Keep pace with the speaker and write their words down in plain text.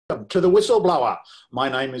To the Whistleblower. My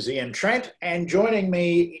name is Ian Trent, and joining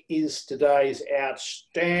me is today's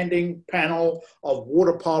outstanding panel of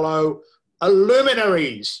water polo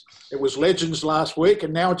illuminaries. It was legends last week,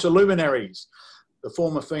 and now it's illuminaries. The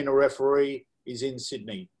former FINA referee is in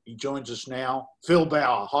Sydney. He joins us now. Phil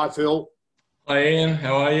Bauer. Hi, Phil. Hi, Ian.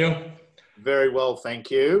 How are you? Very well,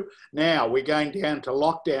 thank you. Now, we're going down to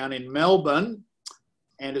lockdown in Melbourne,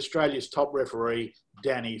 and Australia's top referee,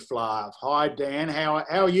 Danny Flav. Hi, Dan. How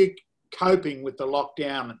are you coping with the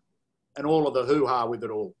lockdown and all of the hoo-ha with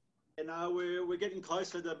it all? You know, we're getting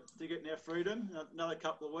closer to getting our freedom. Another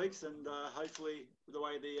couple of weeks, and hopefully, with the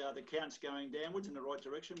way the count's going downwards in the right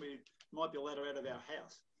direction, we might be allowed out of our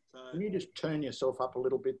house. So, can you just turn yourself up a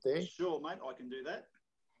little bit there? Sure, mate. I can do that.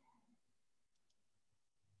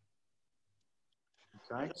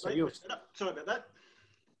 Okay. So you're sorry about that.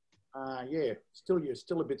 Yeah, you're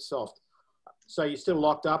still a bit soft. So you're still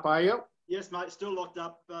locked up, are you? Yes, mate. Still locked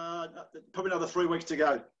up. Probably another 3 weeks to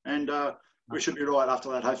go, and we should be right after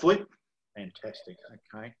that, hopefully. Fantastic.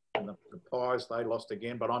 Okay. And the Pies, they lost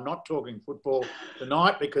again, but I'm not talking football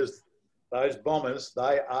tonight because those Bombers,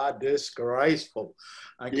 they are disgraceful.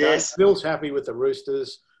 Okay. Yes. Phil's happy with the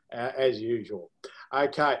Roosters as usual.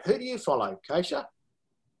 Okay. Who do you follow, Keisha?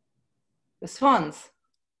 The Swans.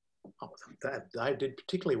 Oh, they did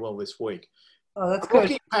particularly well this week. Oh, that's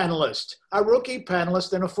good. A rookie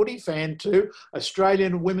panellist and a footy fan too.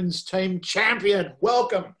 Australian women's team champion.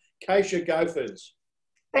 Welcome, Keisha Gophers.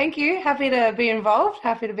 Thank you. Happy to be involved.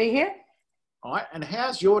 Happy to be here. All right. And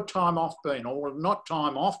how's your time off been? Or not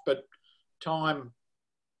time off, but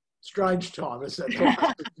strange time, isn't it? The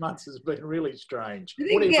last 6 months has been really strange. I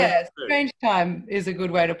think, yeah, strange time is a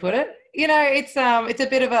good way to put it. You know, it's a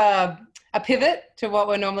bit of a pivot to what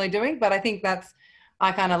we're normally doing, but I think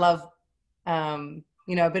I kind of love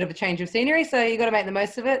you know, a bit of a change of scenery, so you got to make the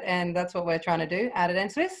most of it, and that's what we're trying to do out at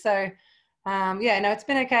N-Swiss. So yeah, no, it's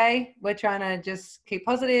been okay. We're trying to just keep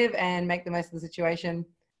positive and make the most of the situation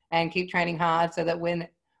and keep training hard so that when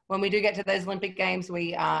we do get to those Olympic Games,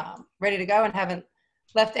 we are ready to go and haven't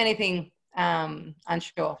left anything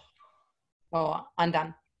unsure or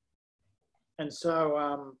undone. And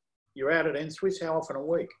so you're out at N-Swiss how often a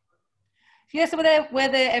week? Yeah, so we're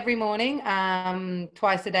there every morning,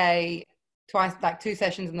 twice a day, like 2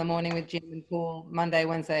 sessions in the morning with gym and pool, Monday,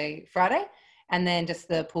 Wednesday, Friday, and then just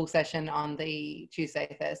the pool session on the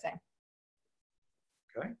Tuesday, Thursday.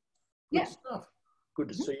 Okay. Yeah. Good stuff. Good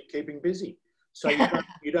to see you keeping busy. So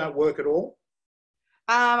you don't work at all?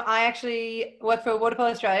 I actually work for Water Polo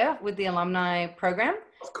Australia with the alumni program.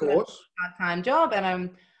 Of course. So part-time job, and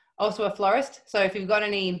I'm also a florist. So if you've got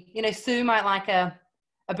any, you know, Sue might like a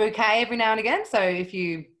bouquet every now and again. So if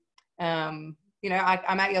you, you know,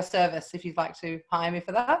 I'm at your service if you'd like to hire me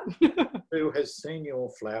for that. Who has seen your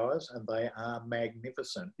flowers, and they are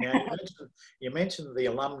magnificent. Now, you mentioned the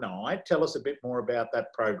alumni. Tell us a bit more about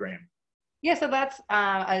that program. Yeah, so that's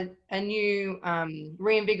a new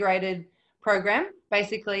reinvigorated program.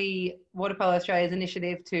 Basically, Water Polo Australia's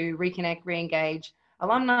initiative to reconnect, re-engage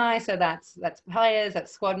alumni. So that's players,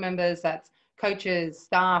 that's squad members, that's coaches,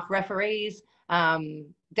 staff, referees.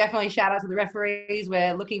 Definitely shout out to the referees.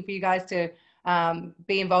 We're looking for you guys to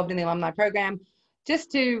be involved in the alumni program, just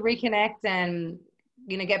to reconnect and,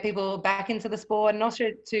 you know, get people back into the sport, and also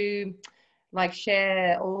to like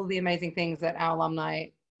share all the amazing things that our alumni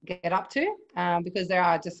get up to, because there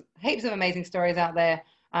are just heaps of amazing stories out there,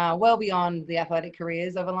 well beyond the athletic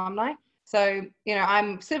careers of alumni. So, you know,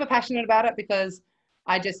 I'm super passionate about it because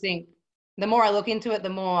I just think the more I look into it, the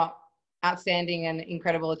more outstanding and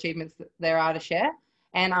incredible achievements that there are to share.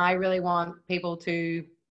 And I really want people who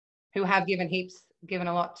have given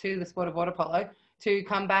a lot to the sport of water polo, to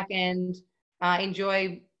come back and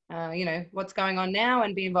enjoy, you know, what's going on now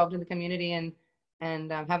and be involved in the community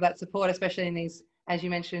and have that support, especially in these, as you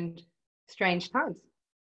mentioned, strange times.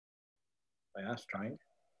 They are strange.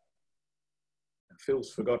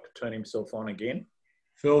 Phil's forgot to turn himself on again.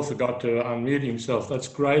 Phil forgot to unmute himself. That's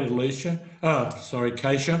great, Alicia. Sorry,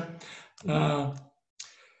 Keisha.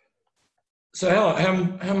 So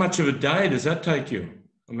how much of a day does that take you?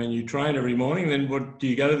 I mean, you train every morning, then what, do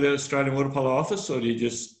you go to the Australian Water Polo office, or do you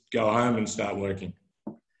just go home and start working?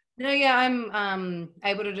 No, yeah, I'm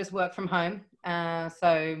able to just work from home.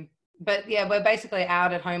 But yeah, we're basically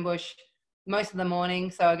out at Homebush most of the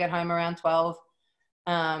morning. So I get home around 12,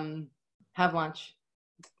 have lunch.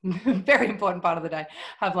 Very important part of the day,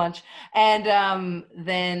 have lunch. And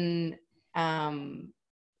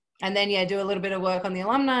then yeah, do a little bit of work on the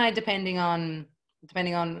alumni, depending on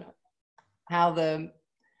how the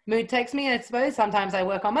mood takes me, I suppose. Sometimes I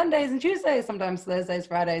work on Mondays and Tuesdays, sometimes Thursdays,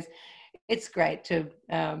 Fridays. It's great to,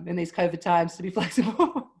 in these COVID times, to be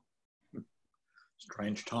flexible.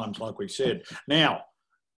 Strange times, like we said. Now,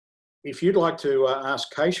 if you'd like to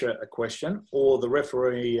ask Keisha a question, or the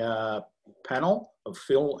referee panel of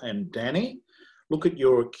Phil and Danny, look at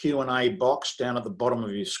your Q&A box down at the bottom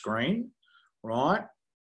of your screen, right?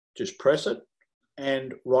 Just press it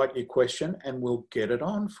and write your question and we'll get it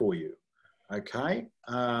on for you, okay?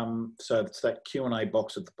 So it's that Q&A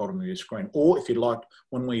box at the bottom of your screen. Or if you'd like,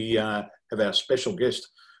 when we have our special guest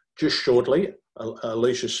just shortly,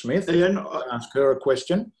 Alicia Smith, Ian, ask her a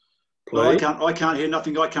question, please. please. I can't hear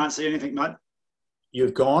nothing. I can't see anything, mate.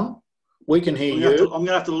 You've gone? We can hear you. I'm going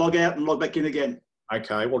to have to log out and log back in again.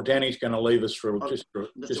 Okay, well, Danny's going to leave us for just a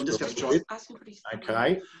bit.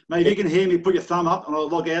 Okay. Mate, if you can hear me, put your thumb up and I'll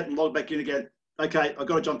log out and log back in again. Okay, I've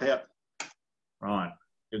got to jump out. Right.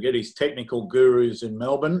 You'll get his technical gurus in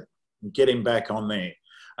Melbourne and get him back on there.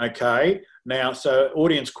 Okay. Now, so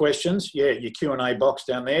audience questions, yeah, your Q&A box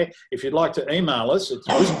down there. If you'd like to email us, it's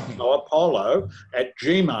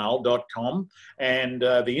whistleblowerpolo@gmail.com, and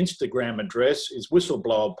the Instagram address is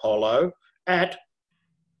whistleblowerpolo at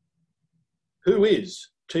who is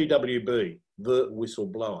TWB, the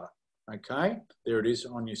whistleblower. Okay, there it is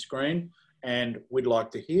on your screen, and we'd like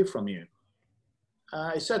to hear from you.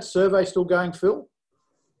 Is that survey still going, Phil?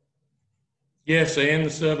 Yes, Ian, the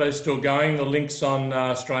survey's still going. The link's on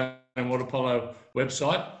Australian Water Polo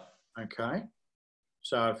website. Okay.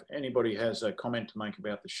 So if anybody has a comment to make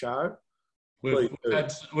about the show,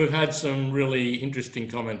 we've had some really interesting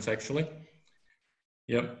comments, actually.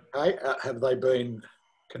 Yep. Okay. Have they been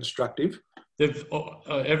constructive?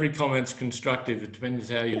 Every comment's constructive. It depends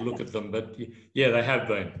how you look at them, but yeah, they have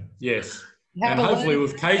been. Yes. And hopefully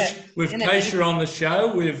with Keisha on the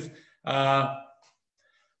show, we've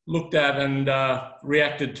looked at and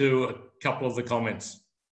reacted to a couple of the comments.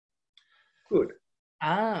 Good.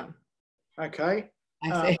 Ah. Okay.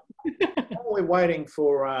 I see. While we're waiting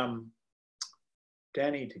for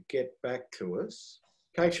Danny to get back to us,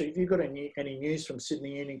 Keisha, have you got any news from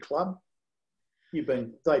Sydney Uni Club?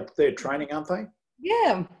 They're training, aren't they?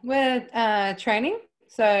 Yeah, we're training.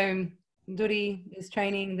 So Dudi is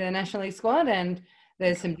training the National League squad, and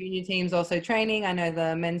there's some junior teams also training. I know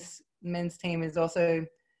the men's team is also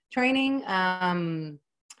training. I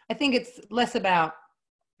think it's less about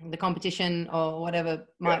the competition or whatever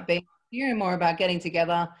might be, more about getting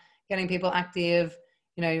together, getting people active,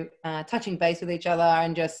 touching base with each other,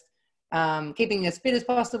 and just keeping as fit as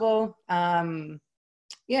possible. I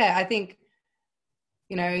think,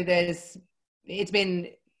 it's been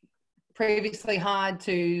previously hard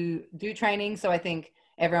to do training. So I think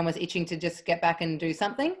everyone was itching to just get back and do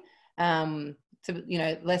something,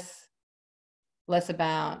 less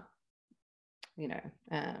about,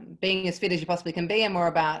 being as fit as you possibly can be, and more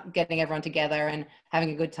about getting everyone together and having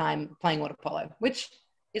a good time playing water polo, which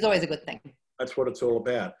is always a good thing. That's what it's all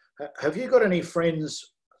about. Have you got any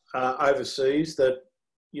friends overseas that,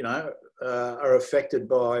 are affected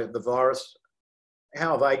by the virus?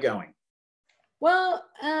 How are they going? Well,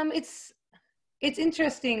 it's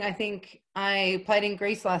interesting. I think I played in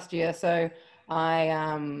Greece last year, so I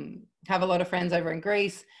have a lot of friends over in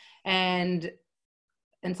Greece, and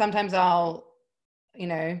sometimes I'll,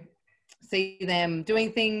 see them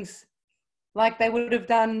doing things like they would have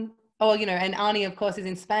done. Oh, and Arnie, of course, is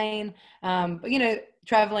in Spain, but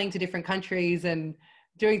traveling to different countries and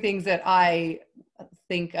doing things that I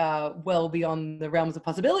think are well beyond the realms of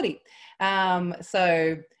possibility.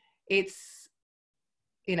 So it's,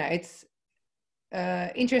 it's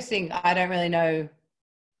interesting. I don't really know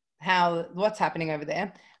what's happening over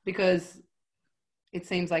there, because it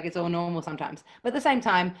seems like it's all normal sometimes. But at the same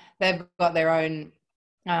time, they've got their own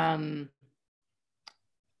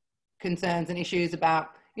concerns and issues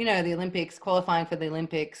about, the Olympics, qualifying for the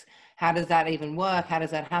Olympics. How does that even work? How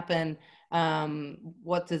does that happen?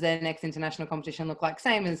 What does their next international competition look like?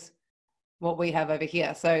 Same as what we have over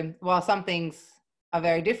here. So while some things are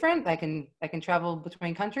very different, they can travel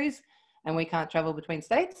between countries and we can't travel between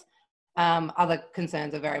states. Other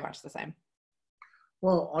concerns are very much the same.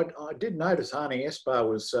 Well, I did notice Arnie Espar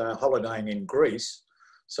was holidaying in Greece,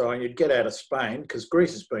 so you'd get out of Spain, because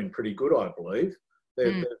Greece has been pretty good, I believe.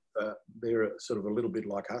 They're sort of a little bit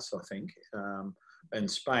like us, I think. And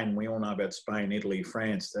Spain, we all know about Spain, Italy,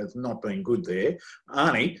 France. They've not been good there.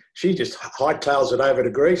 Arnie, she just hightails it over to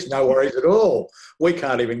Greece, no worries at all. We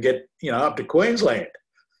can't even get, up to Queensland.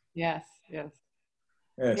 Yes. Yeah.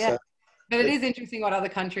 So, but it is interesting what other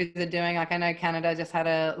countries are doing. Like I know Canada just had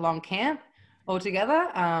a long camp altogether.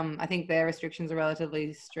 I think their restrictions are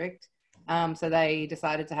relatively strict. So they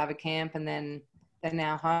decided to have a camp, and then they're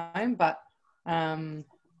now home. But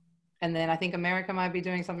and then I think America might be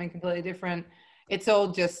doing something completely different. It's all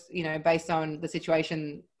just, based on the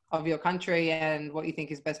situation of your country and what you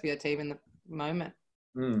think is best for your team in the moment.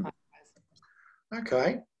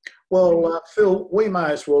 Okay. Well, Phil, we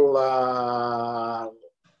may as well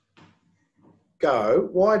go.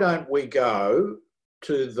 Why don't we go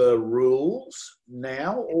to the rules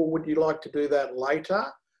now, or would you like to do that later?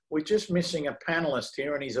 We're just missing a panelist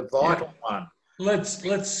here, and he's a vital one. Let's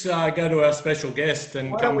go to our special guest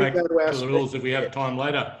and come back to the rules if we have time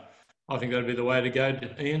later. I think that'd be the way to go,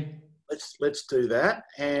 Ian. Let's do that.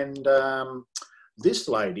 And this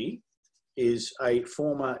lady is a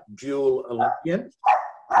former dual Olympian.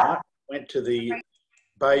 Right? Went to the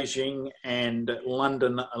Beijing and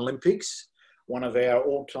London Olympics. One of our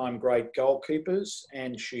all-time great goalkeepers,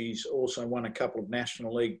 and she's also won a couple of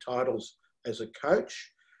National League titles as a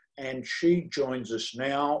coach. And she joins us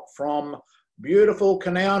now from beautiful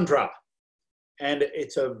Canowindra. And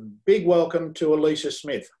it's a big welcome to Alicia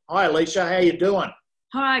Smith. Hi, Alicia. How you doing?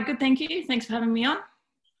 Hi, good, thank you. Thanks for having me on.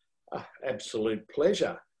 Absolute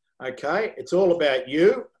pleasure. Okay, it's all about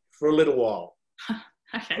you for a little while.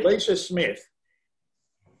 Okay. Alicia Smith,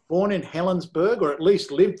 born in Helensburgh, or at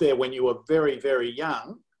least lived there when you were very, very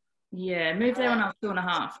young. Yeah, moved there when I was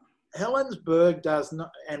 2.5. Helensburgh does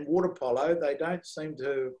not, and water polo, they don't seem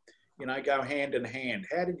to, go hand in hand.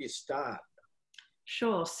 How did you start?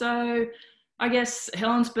 Sure. So I guess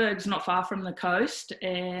Helensburgh's not far from the coast,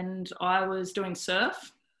 and I was doing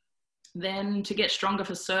surf. Then to get stronger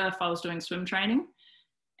for surf, I was doing swim training.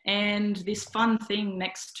 And this fun thing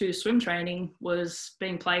next to swim training was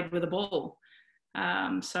being played with a ball.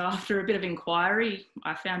 So after a bit of inquiry,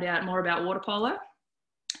 I found out more about water polo.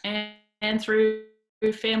 And through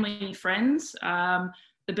family friends, the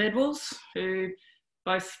Bedwells, who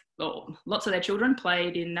lots of their children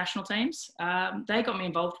played in national teams, they got me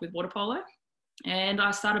involved with water polo. And I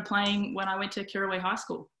started playing when I went to Kirrawee High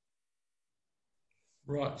School.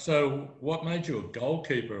 Right. So what made you a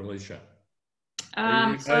goalkeeper, Alicia?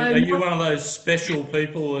 Are you one of those special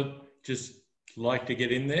people that just like to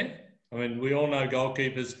get in there? I mean, we all know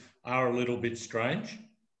goalkeepers are a little bit strange.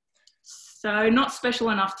 So not special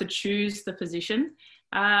enough to choose the position.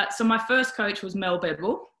 So my first coach was Mel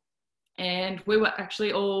Bedwell, and we were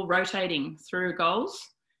actually all rotating through goals.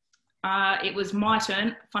 It was my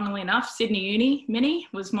turn, funnily enough. Sydney Uni Mini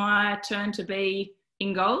was my turn to be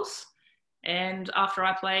in goals. And after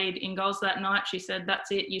I played in goals that night, she said,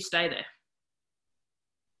 "That's it, you stay there."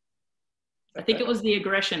 I think it was the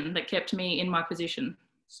aggression that kept me in my position.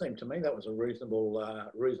 Seemed to me that was a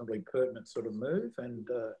reasonably pertinent sort of move, and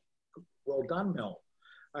well done, Mel.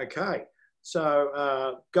 Okay,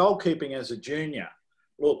 so goalkeeping as a junior.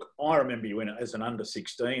 Look, I remember you in it as an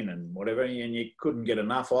under-16 and whatever, and you couldn't get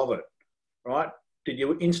enough of it, right? Did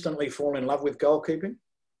you instantly fall in love with goalkeeping?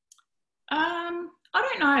 I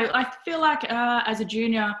don't know. I feel like as a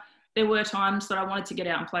junior, there were times that I wanted to get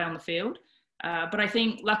out and play on the field. But I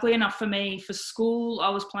think luckily enough for me, for school, I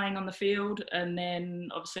was playing on the field, and then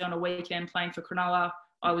obviously on a weekend playing for Cronulla,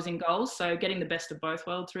 I was in goals. So getting the best of both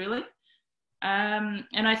worlds, really. And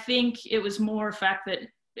I think it was more a fact that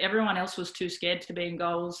everyone else was too scared to be in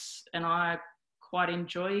goals, and I quite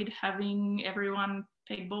enjoyed having everyone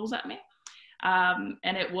peg balls at me.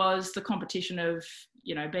 And it was the competition of,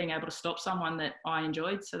 being able to stop someone that I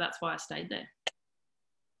enjoyed. So that's why I stayed there.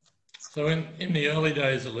 So in the early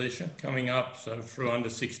days, Alicia, coming up, so through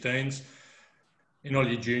under-16s, in all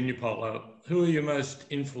your junior polo, who are your most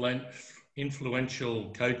influential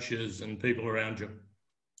coaches and people around you?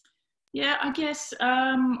 Yeah, I guess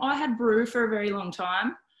I had Brew for a very long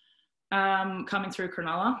time, coming through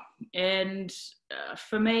Cronulla. And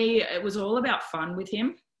for me, it was all about fun with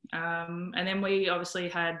him. And then we obviously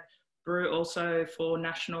had Brew also for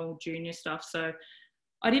national junior stuff. So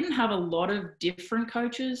I didn't have a lot of different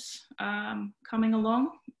coaches coming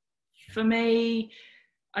along. For me,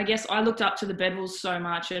 I guess I looked up to the Bedwells so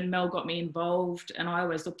much, and Mel got me involved, and I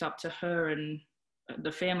always looked up to her, and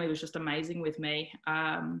the family was just amazing with me.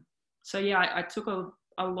 So yeah, I took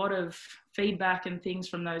a lot of feedback and things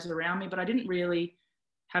from those around me, but I didn't really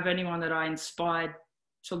have anyone that I inspired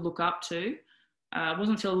to look up to. It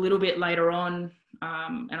wasn't until a little bit later on,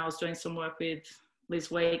 and I was doing some work with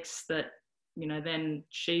Liz Weeks that, then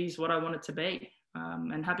she's what I wanted to be.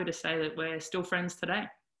 And happy to say that we're still friends today.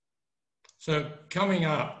 So coming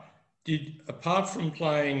up, apart from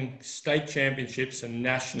playing state championships and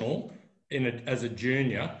national as a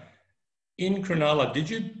junior, in Cronulla,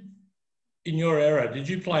 in your era, did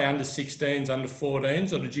you play under 16s, under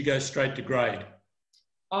 14s, or did you go straight to grade?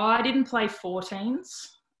 I didn't play 14s.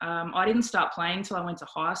 I didn't start playing till I went to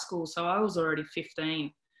high school. So I was already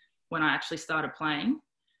 15 when I actually started playing.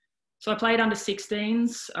 So I played under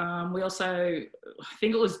 16s. We also, I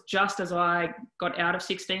think it was just as I got out of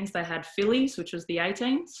 16s, they had Phillies, which was the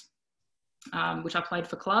 18s, which I played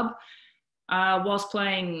for club. Whilst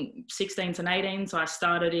playing 16s and 18s, I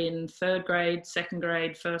started in 3rd grade, 2nd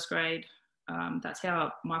grade, 1st grade. That's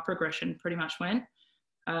how my progression pretty much went.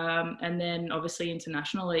 And then obviously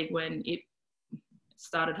International League when it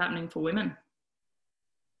started happening for women.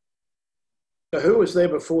 So who was there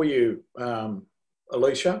before you,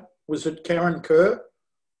 Alicia? Was it Karen Kerr?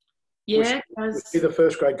 Yeah. Was she the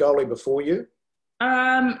 1st grade goalie before you?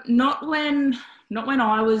 Not when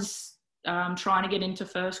I was trying to get into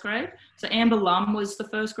 1st grade. So Amber Lum was the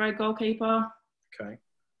 1st grade goalkeeper. Okay.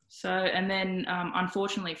 So, and then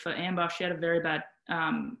unfortunately for Amber, she had a very bad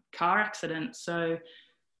car accident. So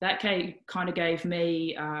that kind of gave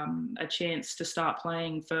me a chance to start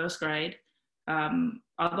playing 1st grade.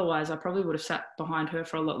 Otherwise, I probably would have sat behind her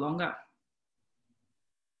for a lot longer.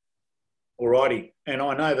 Alrighty. And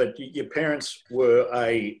I know that your parents were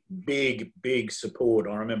a big, big support.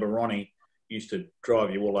 I remember Ronnie used to drive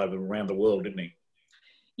you all over around the world, didn't he?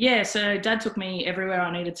 Yeah, so Dad took me everywhere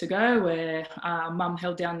I needed to go, where Mum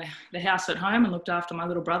held down the house at home and looked after my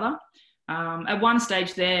little brother. At one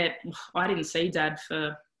stage there, I didn't see Dad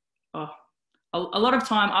for a lot of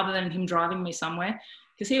time other than him driving me somewhere,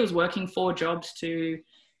 because he was working 4 jobs to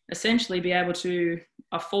essentially be able to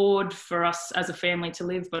afford for us as a family to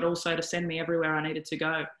live, but also to send me everywhere I needed to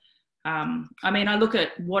go. I mean, I look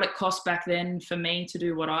at what it cost back then for me to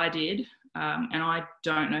do what I did, and I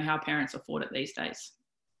don't know how parents afford it these days.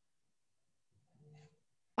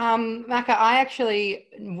 Maka, I actually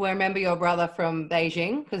remember your brother from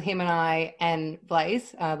Beijing, because him and I and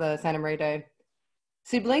Blaze, the Santa Marito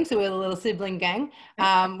siblings, so we were a little sibling gang.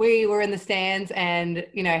 We were in the stands, and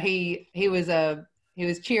you know he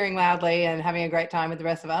was cheering loudly and having a great time with the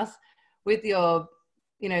rest of us. With your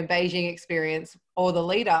Beijing experience or the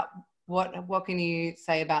lead up, what can you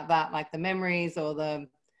say about that? Like the memories or the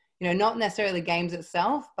not necessarily the games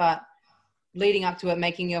itself, but leading up to it,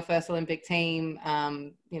 making your first Olympic team,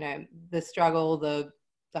 the struggle, the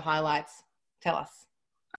highlights. Tell us.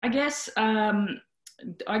 I guess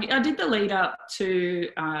I did the lead up to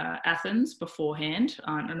Athens beforehand,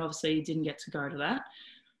 and obviously didn't get to go to that.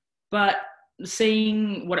 But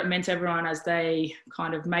seeing what it meant to everyone as they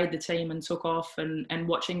kind of made the team and took off, and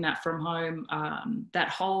watching that from home, that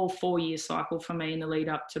whole 4-year cycle for me in the lead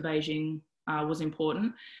up to Beijing was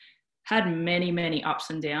important. Had many, many ups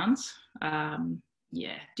and downs.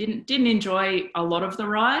 Didn't enjoy a lot of the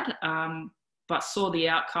ride, but saw the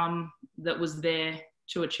outcome that was there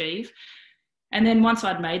to achieve. And then once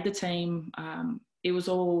I'd made the team, it was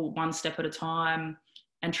all one step at a time,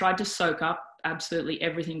 and tried to soak up absolutely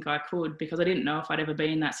everything I could, because I didn't know if I'd ever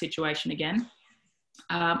be in that situation again.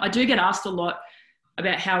 I do get asked a lot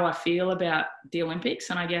about how I feel about the Olympics,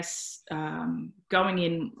 and I guess going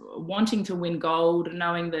in wanting to win gold,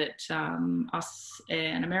 knowing that us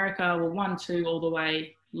and America were 1-2 all the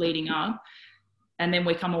way leading up, and then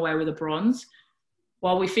we come away with a bronze.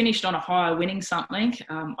 While we finished on a high winning something,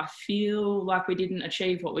 I feel like we didn't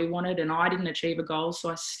achieve what we wanted, and I didn't achieve a goal, so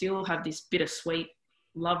I still have this bittersweet.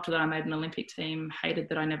 Loved that I made an Olympic team, hated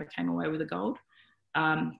that I never came away with a gold.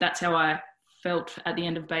 That's how I felt at the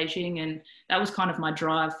end of Beijing, and that was kind of my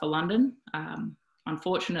drive for London.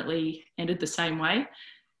 Unfortunately, ended the same way.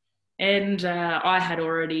 And I had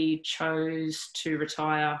already chose to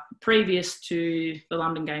retire. Previous to the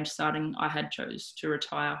London Games starting, I had chose to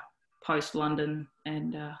retire post-London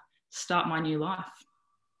and start my new life.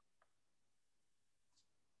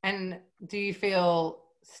 And do you feel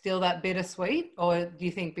still that bittersweet, or do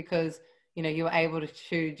you think because you were able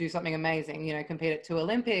to do something amazing, compete at 2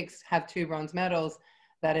 Olympics, have 2 bronze medals,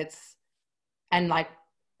 that it's, and like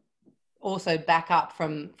also back up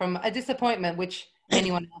from a disappointment which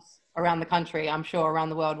anyone else around the country, I'm sure around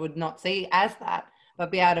the world, would not see as that,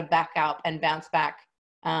 but be able to back up and bounce back,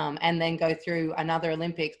 and then go through another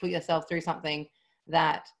Olympics, put yourself through something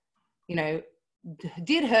that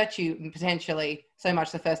did hurt you potentially so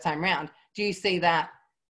much the first time round. Do you see that?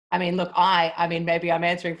 I mean, look, I mean, maybe I'm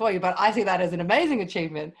answering for you, but I see that as an amazing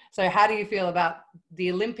achievement. So how do you feel about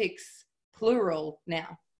the Olympics plural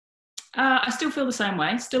now? I still feel the same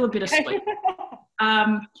way. Still a bittersweet.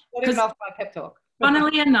 Because off my pep talk.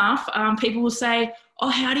 Funnily enough, people will say, "Oh,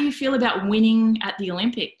 how do you feel about winning at the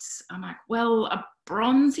Olympics?" I'm like, well, a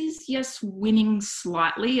bronze is, yes, winning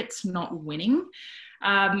slightly. It's not winning.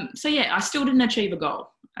 So yeah, I still didn't achieve a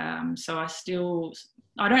goal. So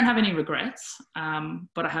I don't have any regrets,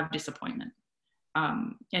 but I have disappointment.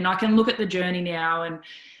 And I can look at the journey now and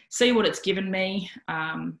see what it's given me.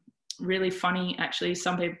 Really funny, actually.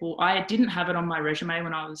 Some people, I didn't have it on my resume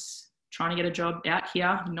when I was trying to get a job out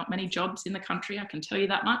here. Not many jobs in the country, I can tell you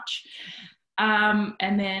that much.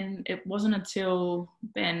 And then it wasn't until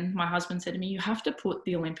Ben, my husband, said to me, you have to put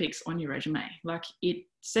the Olympics on your resume. Like, it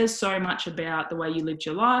says so much about the way you lived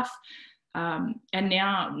your life. And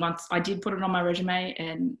now, once I did put it on my resume,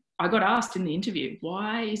 and I got asked in the interview,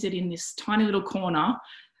 why is it in this tiny little corner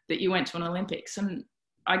that you went to an Olympics? And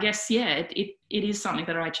I guess, yeah, it is something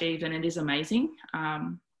that I achieved, and it is amazing.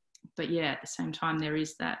 But yeah, at the same time, there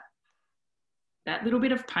is that little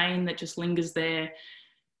bit of pain that just lingers there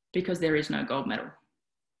because there is no gold medal.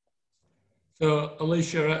 So,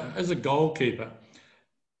 Alicia, as a goalkeeper,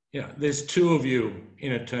 there's two of you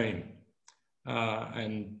in a team.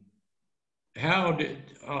 And how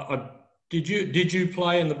did you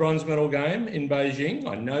play in the bronze medal game in Beijing?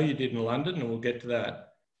 I know you did in London, and we'll get to that.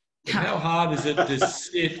 But how hard is it to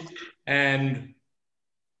sit and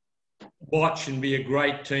watch and be a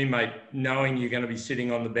great teammate, knowing you're going to be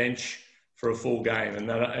sitting on the bench for a full game,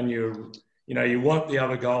 and you want the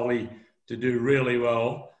other goalie to do really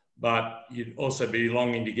well, but you'd also be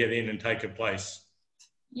longing to get in and take a place?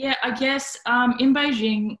 Yeah, I guess in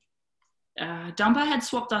Beijing, Dumper had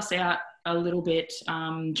swapped us out a little bit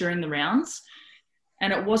during the rounds,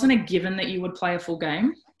 and it wasn't a given that you would play a full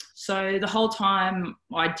game. So the whole time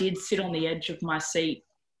I did sit on the edge of my seat,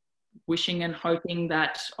 wishing and hoping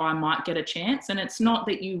that I might get a chance. And it's not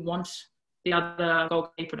that you want the other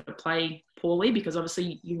goalkeeper to play poorly, because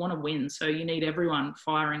obviously you want to win. So you need everyone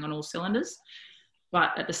firing on all cylinders.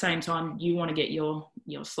 But at the same time, you want to get your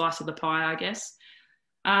slice of the pie, I guess.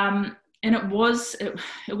 And it was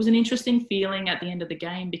an interesting feeling at the end of the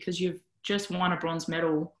game, because you've just won a bronze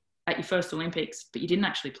medal at your first Olympics, but you didn't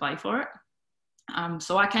actually play for it.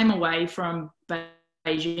 So I came away from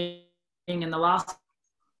Beijing, and the last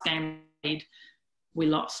game we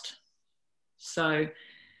lost. So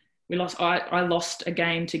we lost. I lost a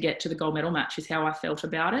game to get to the gold medal match, is how I felt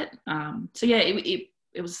about it. So yeah, it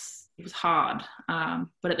was hard,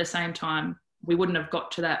 but at the same time, we wouldn't have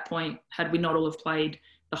got to that point had we not all have played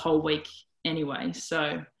the whole week anyway.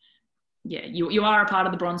 So yeah, you are a part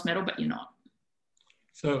of the bronze medal, but you're not.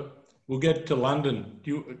 So we'll get to London,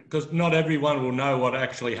 because not everyone will know what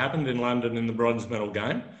actually happened in London in the bronze medal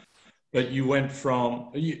game. But you went from,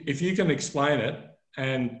 if you can explain it,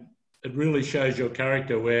 and it really shows your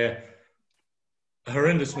character, where a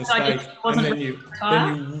horrendous mistake, and then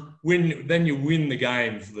you win the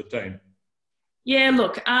game for the team. Yeah,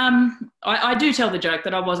 look, I do tell the joke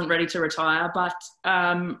that I wasn't ready to retire, but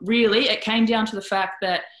really it came down to the fact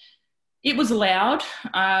that it was allowed,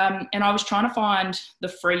 and I was trying to find the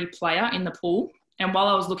free player in the pool. And while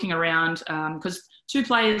I was looking around, because two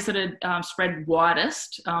players that had spread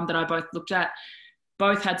widest that I both looked at,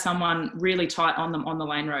 both had someone really tight on them on the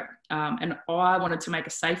lane rope. And I wanted to make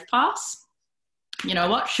a safe pass. You know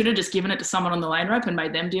what? Should have just given it to someone on the lane rope and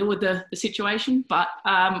made them deal with the situation. But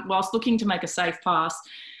whilst looking to make a safe pass,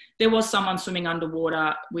 there was someone swimming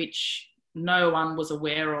underwater, which no one was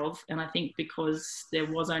aware of. And I think because there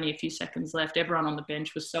was only a few seconds left, everyone on the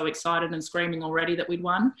bench was so excited and screaming already that we'd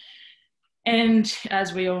won. And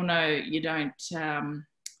as we all know, you don't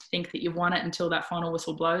think that you've won it until that final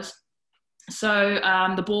whistle blows. So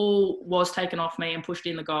the ball was taken off me and pushed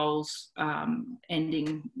in the goals,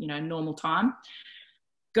 ending, normal time.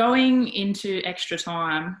 Going into extra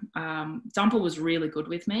time, Dumper was really good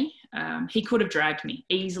with me. He could have dragged me,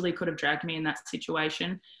 easily could have dragged me in that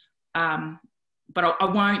situation. But I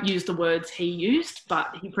won't use the words he used,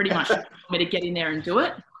 but he pretty much told me to get in there and do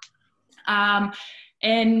it.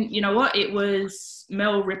 And you know what? It was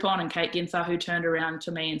Mel Rippon and Kate Ginther who turned around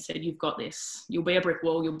to me and said, "You've got this. You'll be a brick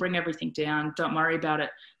wall. You'll bring everything down. Don't worry about it.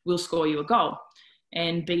 We'll score you a goal."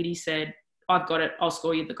 And Beattie said, "I've got it. I'll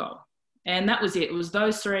score you the goal." And that was it. It was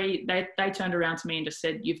those three. They turned around to me and just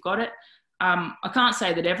said, "You've got it." I can't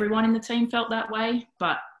say that everyone in the team felt that way,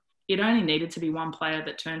 but it only needed to be one player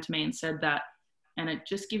that turned to me and said that. And it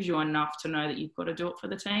just gives you enough to know that you've got to do it for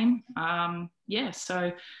the team.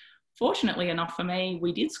 So fortunately enough for me,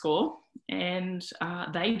 we did score, and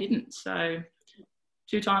they didn't. So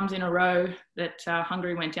 2 times in a row that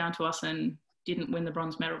Hungary went down to us and didn't win the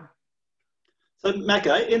bronze medal. So,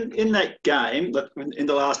 Macca, in that game, in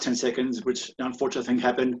the last 10 seconds, which unfortunately thing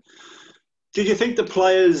happened, did you think the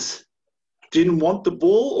players didn't want the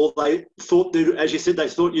ball, or they thought that, as you said, they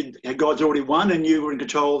thought God's already won and you were in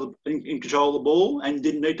control of the ball and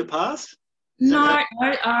didn't need to pass? No,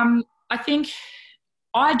 I think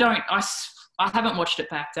I haven't watched it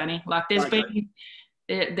back, Danny. Like there's been,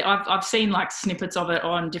 I've seen like snippets of it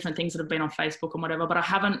on different things that have been on Facebook and whatever, but I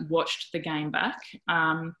haven't watched the game back.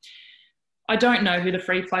 I don't know who the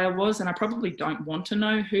free player was, and I probably don't want to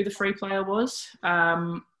know who the free player was.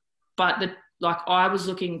 But I was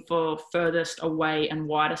looking for furthest away and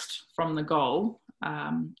widest from the goal.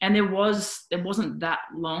 And there wasn't that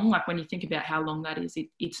long. Like when you think about how long that is,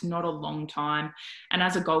 it's not a long time. And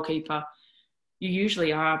as a goalkeeper, you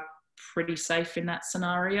usually are pretty safe in that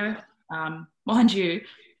scenario. Mind you,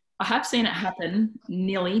 I have seen it happen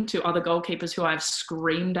nearly to other goalkeepers who I've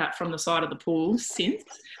screamed at from the side of the pool since,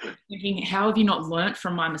 thinking, how have you not learnt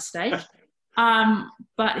from my mistake?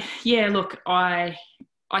 But yeah, look, I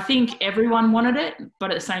think everyone wanted it,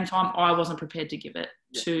 but at the same time, I wasn't prepared to give it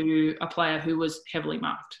to a player who was heavily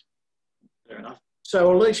marked. Fair enough.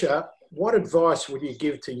 So, Alicia, what advice would you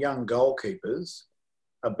give to young goalkeepers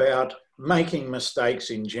about making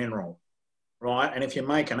mistakes in general, right? And if you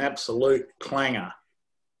make an absolute clanger,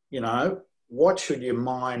 you know, what should your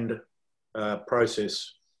mind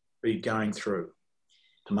process be going through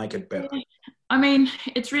to make it better? I mean,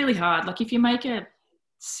 it's really hard. Like if you make a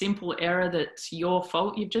simple error that's your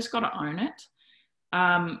fault, you've just got to own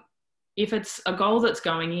it. If it's a goal that's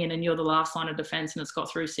going in and you're the last line of defence and it's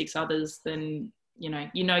got through 6 others, then you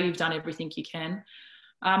know you've done everything you can.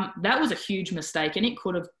 That was a huge mistake, and it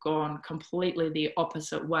could have gone completely the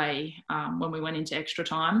opposite way when we went into extra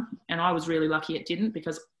time. And I was really lucky it didn't,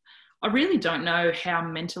 because I really don't know how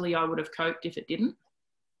mentally I would have coped if it didn't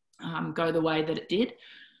go the way that it did.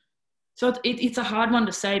 So it's a hard one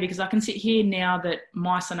to say, because I can sit here now that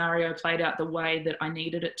my scenario played out the way that I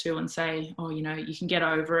needed it to and say, oh, you know, you can get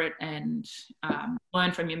over it and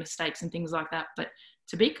learn from your mistakes and things like that. But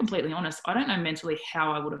to be completely honest, I don't know mentally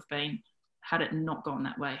how I would have been had it not gone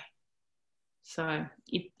that way. So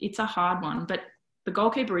it's a hard one. But the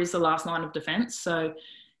goalkeeper is the last line of defence, so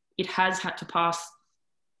it has had to pass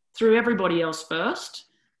through everybody else first.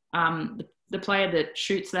 The player that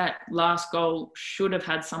shoots that last goal should have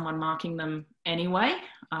had someone marking them anyway.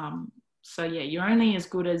 So yeah, you're only as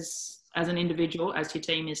good as an individual as your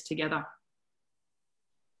team is together.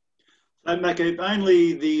 So, Mackie,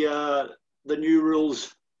 only the new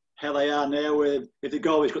rules, how they are now, where if the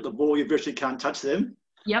goalie's got the ball, you virtually can't touch them.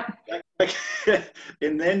 Yep.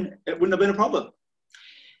 And then it wouldn't have been a problem.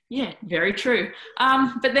 Yeah, very true.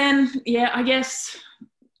 But then, yeah, I guess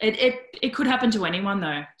it could happen to anyone though.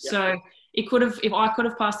 Yep. So it could have, if I could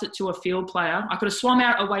have passed it to a field player, I could have swum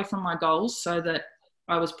out away from my goals so that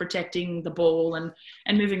I was protecting the ball and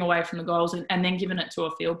moving away from the goals, and then given it to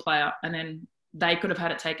a field player, and then they could have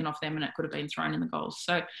had it taken off them and it could have been thrown in the goals.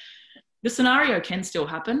 So the scenario can still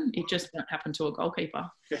happen. It just won't happen to a goalkeeper.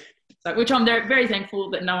 So, which I'm very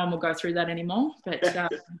thankful that no one will go through that anymore. But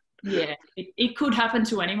yeah, it could happen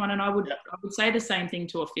to anyone. And I would say the same thing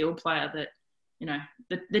to a field player, that, you know,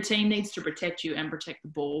 the team needs to protect you and protect the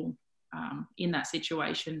ball in that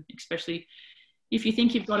situation, especially if you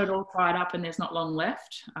think you've got it all tied up and there's not long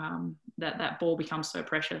left, that ball becomes so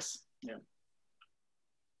precious. Yeah.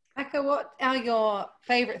 Aka, what are your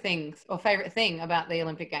favourite things or favourite thing about the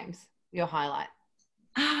Olympic Games? Your highlight?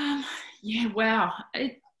 Yeah, wow.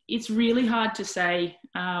 It's really hard to say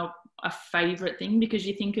a favourite thing, because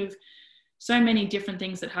you think of so many different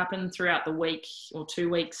things that happen throughout the week or 2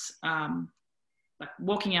 weeks. Like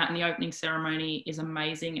walking out in the opening ceremony is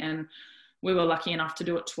amazing, and we were lucky enough to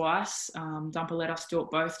do it twice. Dumper let us do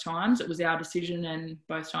it both times. It was our decision, and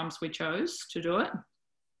both times we chose to do it.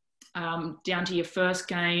 Down to your first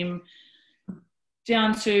game,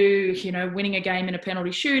 down to, you know, winning a game in a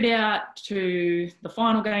penalty shootout, to the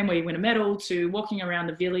final game where you win a medal, to walking around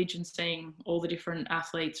the village and seeing all the different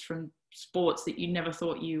athletes from sports that you never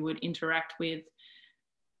thought you would interact with,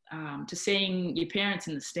 to seeing your parents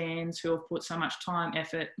in the stands who have put so much time,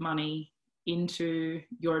 effort, money into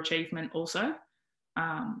your achievement also.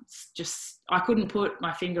 Just, I couldn't put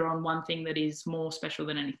my finger on one thing that is more special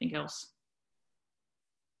than anything else.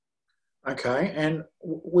 Okay, and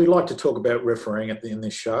we like to talk about refereeing in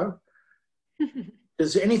this show.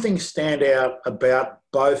 Does anything stand out about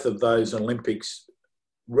both of those Olympics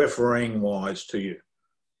refereeing-wise to you?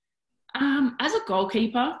 As a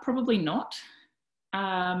goalkeeper, probably not.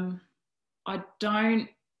 I don't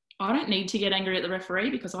need to get angry at the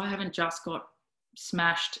referee, because I haven't just got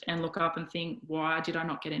smashed and look up and think, why did I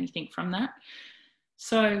not get anything from that?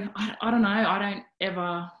 So I don't know. I don't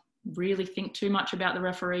ever really think too much about the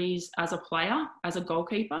referees as a player, as a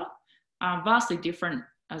goalkeeper. Vastly different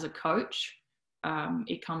as a coach.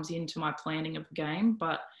 It comes into my planning of the game,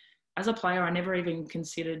 but as a player, I never even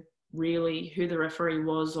considered really who the referee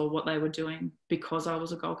was or what they were doing, because I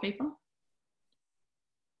was a goalkeeper.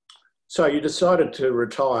 So you decided to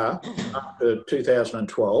retire after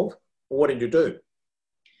 2012. What did you do?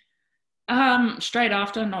 Straight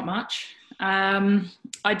after, not much.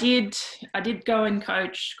 I did go and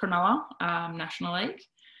coach Cronulla National League.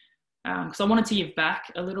 because I wanted to give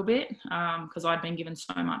back a little bit because I'd been given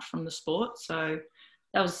so much from the sport. So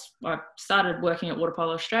I started working at Water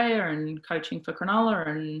Polo Australia and coaching for Cronulla,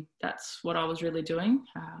 and that's what I was really doing.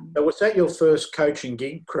 So was that your first coaching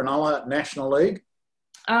gig, Cronulla National League?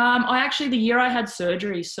 The year I had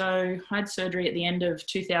surgery, so I had surgery at the end of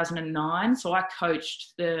 2009. So I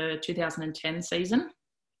coached the 2010 season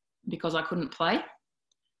because I couldn't play.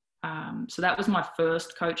 So that was my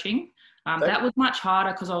first coaching. That was much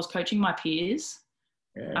harder because I was coaching my peers.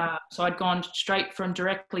 Yeah. So I'd gone straight from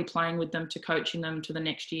directly playing with them to coaching them to the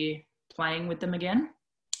next year playing with them again.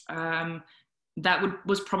 That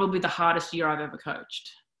was probably the hardest year I've ever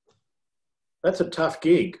coached. That's a tough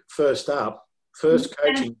gig, first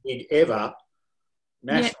coaching gig ever,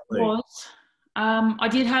 nationally. Yeah, it was.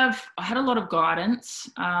 I had a lot of guidance.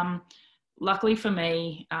 Luckily for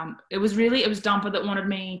me, it was Dumper that wanted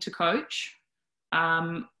me to coach.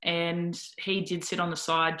 And he did sit on the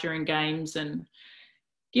side during games and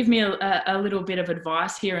give me a little bit of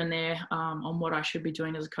advice here and there on what I should be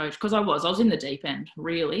doing as a coach, because I was in the deep end,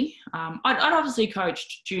 really. I'd obviously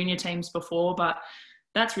coached junior teams before, but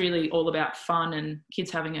that's really all about fun and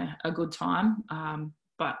kids having a good time.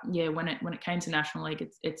 But yeah, when it came to National League,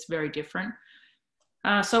 it's very different.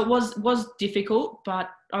 So it was difficult, but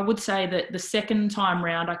I would say that the second time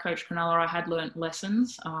round I coached Cronulla, I had learnt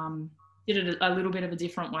lessons. Did it a little bit of a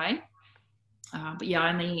different way. But yeah,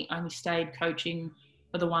 I only stayed coaching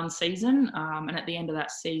for the one season. And at the end of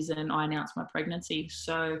that season, I announced my pregnancy.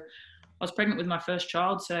 So I was pregnant with my first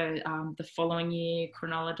child. So the following year,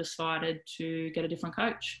 Cronulla decided to get a different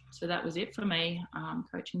coach. So that was it for me,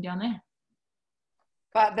 coaching down there.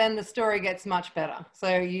 But then the story gets much better.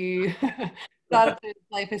 So you started to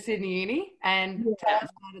play for Sydney Uni, and tell us,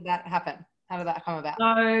 how did that happen? How did that come about?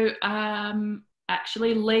 So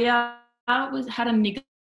actually, Leah had a niggly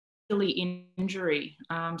injury.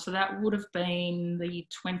 So that would have been the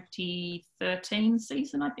 2013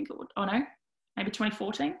 season, I think it would. Oh no, maybe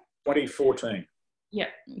 2014. 2014. Yeah.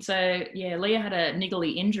 So yeah, Leah had a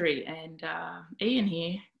niggly injury, and Ian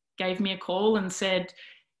here gave me a call and said,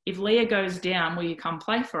 if Leah goes down, will you come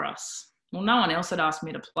play for us? Well, no one else had asked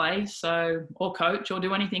me to play, or coach or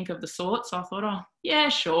do anything of the sort. So I thought, oh yeah,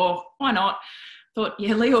 sure, why not? Thought,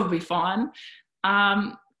 yeah, Leah will be fine.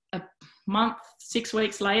 A month, 6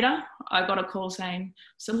 weeks later, I got a call saying,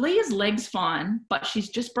 so Leah's leg's fine, but she's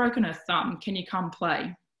just broken her thumb. Can you come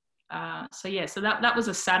play? So that was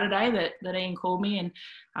a Saturday that Ian called me, and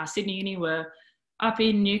Sydney Uni were up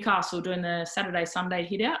in Newcastle doing the Saturday, Sunday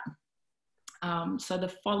hit out. So the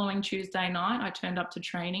following Tuesday night, I turned up to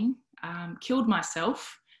training, killed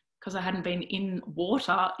myself because I hadn't been in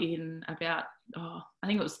water in about, I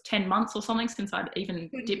think it was 10 months or something since I'd even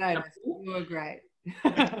dipped in a pool. You were great.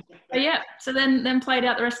 But yeah, so then played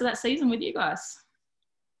out the rest of that season with you guys.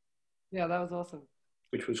 Yeah, that was awesome.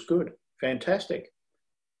 Which was good. Fantastic.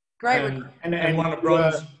 Great. And won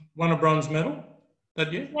a bronze medal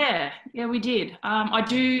that year? Yeah, we did. I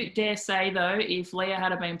do dare say, though, if Leah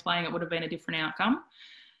had been playing, it would have been a different outcome.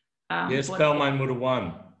 Yes, Balmain would have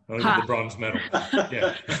won the bronze medal.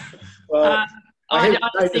 Yeah. Well, I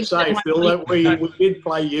hesitate to say, Phil, that we did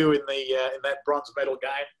play you in that bronze medal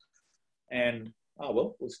game, and it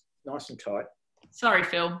was nice and tight. Sorry,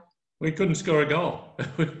 Phil. We couldn't score a goal.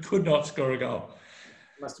 We could not score a goal.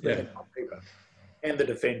 Must have been the goalkeeper and the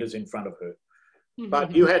defenders in front of her.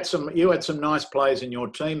 But you had some nice players in your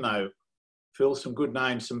team, though, Phil. Some good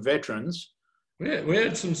names, some veterans. We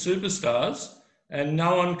had some superstars, and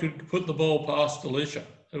no one could put the ball past Alicia.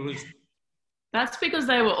 That's because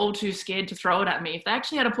they were all too scared to throw it at me. If they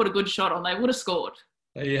actually had to put a good shot on, they would have scored.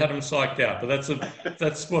 You had them psyched out, but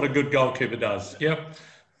that's what a good goalkeeper does. Yep.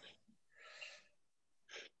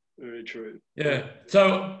 Very true. Yeah.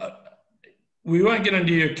 So we won't get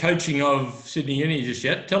into your coaching of Sydney Uni just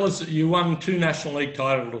yet. Tell us, you won 2 National League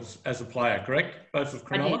titles as a player, correct? Both with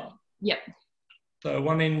Cronulla? I did. Yep. So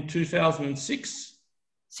one in 2006?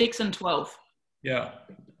 6 and 12. Yeah.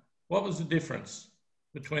 What was the difference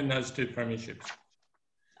between those 2 premierships?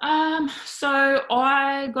 So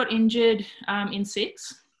I got injured in 6.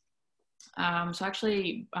 So I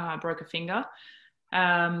actually broke a finger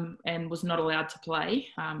and was not allowed to play,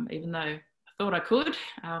 even though I thought I could.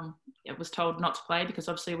 I was told not to play because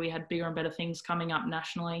obviously we had bigger and better things coming up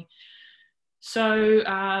nationally. So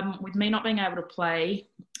with me not being able to play,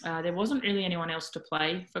 there wasn't really anyone else to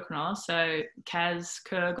play for Cronulla. So Kaz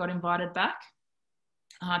Kerr got invited back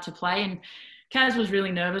to play, and Kaz was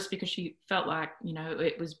really nervous because she felt like,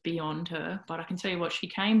 it was beyond her. But I can tell you what, she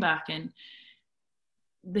came back and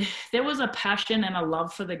there was a passion and a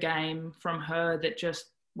love for the game from her that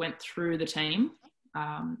just went through the team.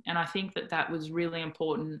 And I think that was really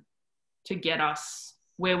important to get us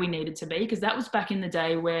where we needed to be, because that was back in the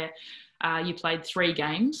day where you played 3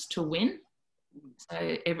 games to win.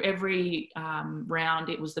 So every round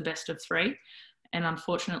it was the best of 3. And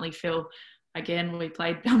unfortunately, Phil, again, we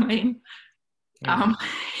played Balmain in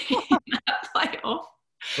that playoff.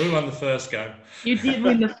 We won the first game. You did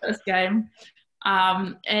win the first game.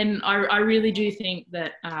 And I really do think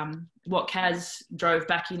that what Kaz drove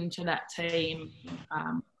back into that team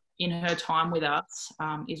in her time with us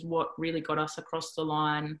is what really got us across the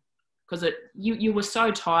line, because you were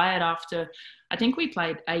so tired after, I think we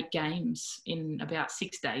played 8 games in about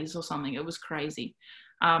 6 days or something. It was crazy.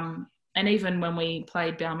 And even when we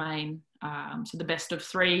played Balmain, so the best of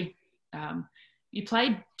 3, you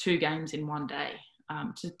played 2 games in one day.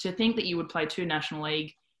 To think that you would play 2 National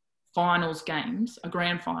League finals games, a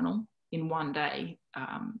grand final, in one day,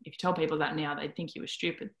 if you tell people that now, they'd think you were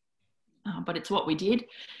stupid. But it's what we did.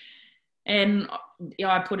 And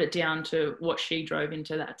I put it down to what she drove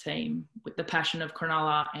into that team with the passion of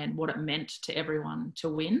Cronulla and what it meant to everyone to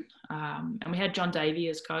win. And we had John Davey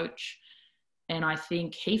as coach. And I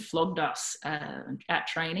think he flogged us at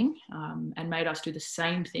training and made us do the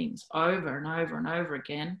same things over and over and over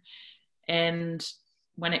again. And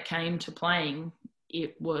when it came to playing,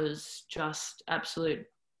 it was just absolute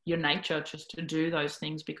your nature just to do those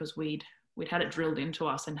things, because we'd had it drilled into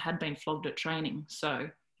us and had been flogged at training. So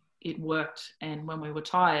it worked. And when we were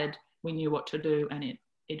tired, we knew what to do, and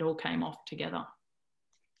it all came off together.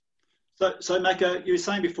 So Macca, you were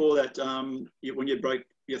saying before that when you broke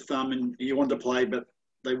your thumb and you wanted to play, but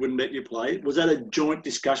they wouldn't let you play. Was that a joint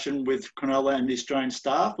discussion with Cronulla and the Australian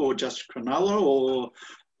staff, or just Cronulla, or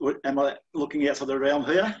am I looking outside the realm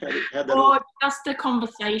here? How'd that all... just a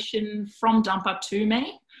conversation from Dumper to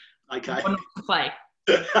me. Okay. Not to play.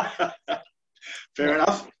 Fair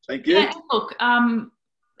enough. Thank you. Yeah, look,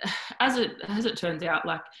 as it turns out,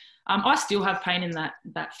 like I still have pain in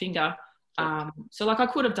that finger. So like I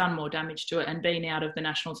could have done more damage to it and been out of the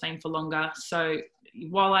national team for longer. So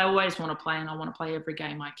while I always want to play and I want to play every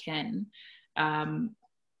game I can,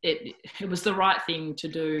 it was the right thing to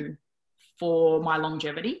do for my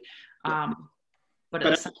longevity. But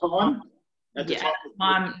at the time,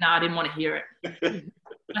 no, I didn't want to hear it.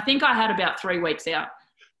 I think I had about 3 weeks out.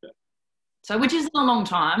 So, which isn't a long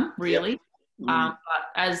time, really. But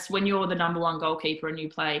as when you're the number 1 goalkeeper and you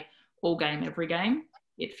play all game, every game,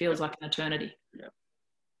 it feels like an eternity. Yeah.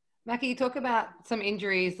 Mackie, you talk about some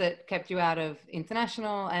injuries that kept you out of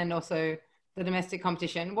international and also the domestic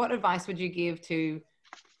competition. What advice would you give to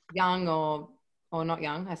young or not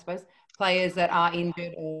young, I suppose, players that are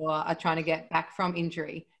injured or are trying to get back from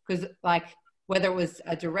injury? Because like whether it was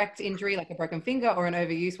a direct injury, like a broken finger, or an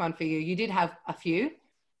overuse one for you, you did have a few,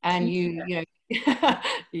 and you know,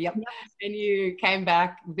 yep, and you came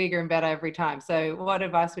back bigger and better every time. So what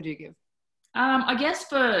advice would you give? I guess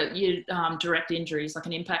for your direct injuries, like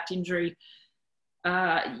an impact injury,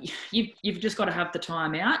 you've just got to have the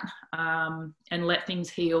time out and let things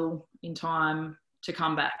heal in time to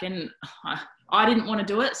come back. And I didn't want to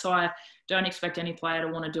do it, so I don't expect any player to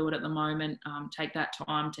want to do it at the moment. Take that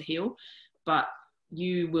time to heal, but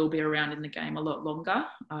you will be around in the game a lot longer.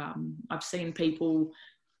 I've seen people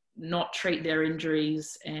not treat their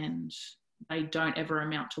injuries and they don't ever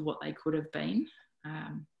amount to what they could have been.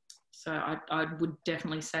 So I would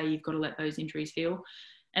definitely say you've got to let those injuries heal.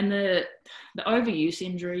 And the overuse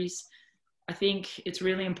injuries, I think it's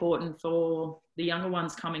really important for the younger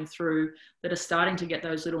ones coming through that are starting to get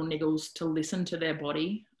those little niggles to listen to their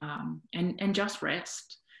body and just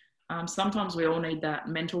rest. Sometimes we all need that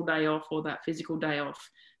mental day off or that physical day off,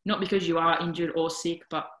 not because you are injured or sick,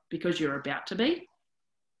 but because you're about to be.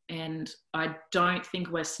 And I don't think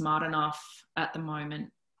we're smart enough at the moment.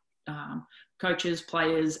 Coaches,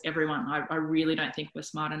 players, everyone, I really don't think we're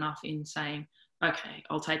smart enough in saying, okay,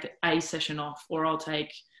 I'll take a session off, or I'll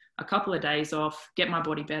take a couple of days off, get my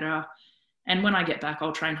body better. And when I get back,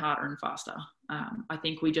 I'll train harder and faster. I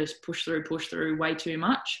think we just push through way too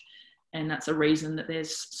much. And that's a reason that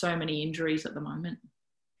there's so many injuries at the moment.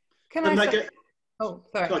 Can I say, oh,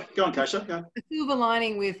 sorry. Go on, Kasia. Go. The silver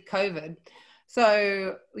lining with COVID.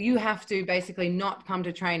 So you have to basically not come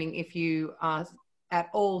to training if you are at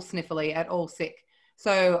all sniffly, at all sick.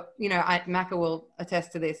 So, you know, Macca will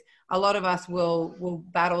attest to this. A lot of us will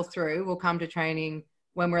battle through, will come to training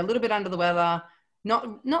when we're a little bit under the weather,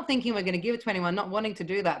 not thinking we're going to give it to anyone, not wanting to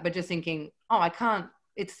do that, but just thinking, oh, I can't,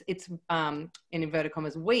 it's in inverted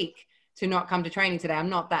commas, weak to not come to training today. I'm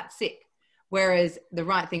not that sick. Whereas the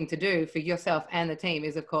right thing to do for yourself and the team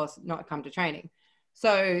is, of course, not come to training.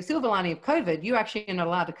 So silver lining of COVID, you actually are not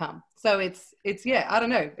allowed to come. So it's yeah, I don't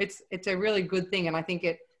know. It's a really good thing. And I think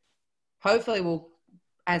it hopefully will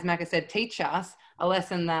as Macca said, teach us a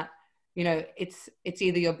lesson that, you know, it's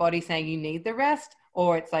either your body saying you need the rest,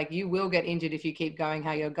 or it's like you will get injured if you keep going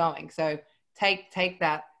how you're going. So take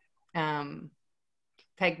that,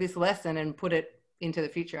 take this lesson and put it into the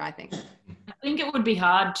future, I think. I think it would be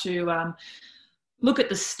hard to look at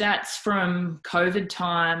the stats from COVID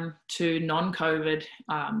time to non-COVID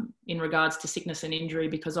in regards to sickness and injury,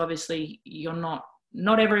 because obviously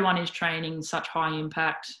not everyone is training such high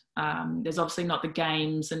impact. There's obviously not the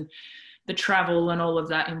games and the travel and all of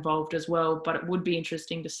that involved as well, but it would be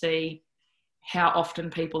interesting to see how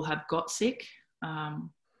often people have got sick,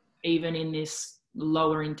 even in this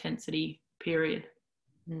lower intensity period.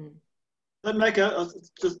 But Macca,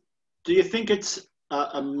 do you think it's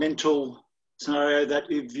a mental scenario that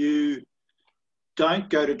if you don't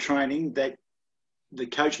go to training, that the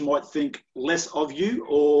coach might think less of you,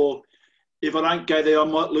 or if I don't go there, I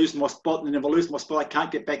might lose my spot, and if I lose my spot, I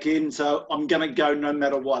can't get back in, so I'm going to go no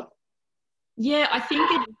matter what? Yeah, I think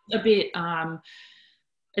it's a bit,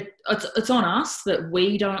 it's on us that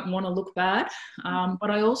we don't want to look bad,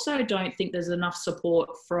 but I also don't think there's enough support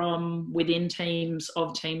from within teams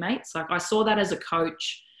of teammates. Like, I saw that as a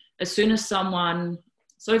coach, as soon as someone,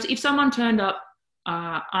 so if someone turned up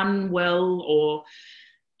unwell or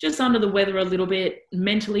just under the weather a little bit,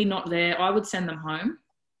 mentally not there, I would send them home.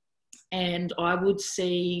 And I would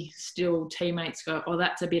see still teammates go, oh,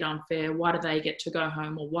 that's a bit unfair. Why do they get to go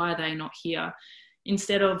home? Or why are they not here?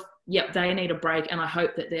 Instead of, yep, they need a break, and I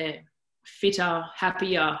hope that they're fitter,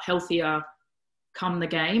 happier, healthier come the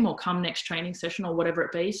game or come next training session or whatever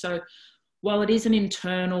it be. So while it is an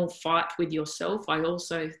internal fight with yourself, I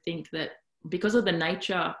also think that because of the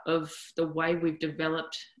nature of the way we've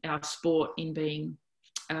developed our sport in being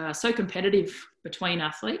so competitive between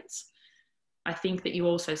athletes, I think that you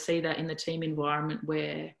also see that in the team environment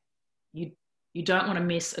where you don't want to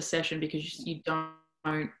miss a session because you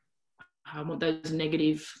don't want those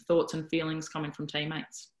negative thoughts and feelings coming from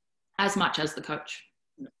teammates as much as the coach.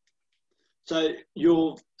 So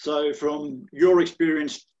from your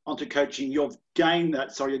experience onto coaching, you've gained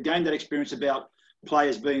that experience about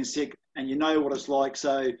players being sick, and you know what it's like.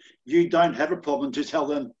 So you don't have a problem to tell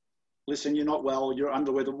them, listen, you're not well, you're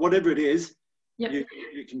under weather, whatever it is, yep.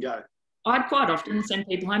 you can go. I'd quite often send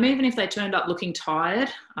people home, even if they turned up looking tired.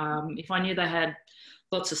 If I knew they had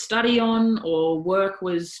lots of study on or work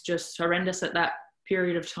was just horrendous at that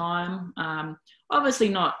period of time. Obviously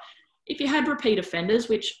not. If you had repeat offenders,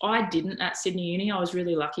 which I didn't at Sydney Uni, I was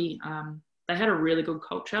really lucky. They had a really good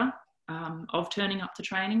culture of turning up to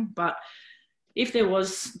training. But if there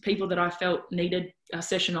was people that I felt needed a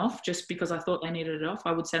session off just because I thought they needed it off,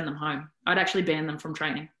 I would send them home. I'd actually ban them from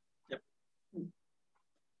training. Yep.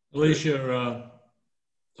 Alicia,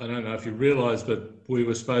 I don't know if you realise, but we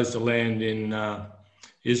were supposed to land in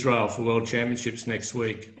Israel for World Championships next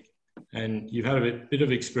week. And you've had a bit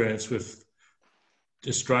of experience with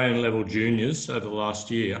Australian level juniors over the last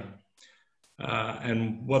year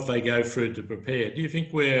and what they go through to prepare. Do you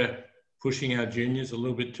think we're pushing our juniors a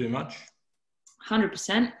little bit too much?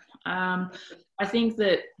 100%. I think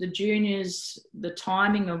that the juniors, the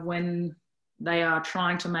timing of when they are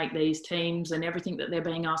trying to make these teams and everything that they're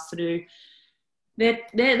being asked to do,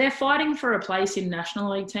 they're fighting for a place in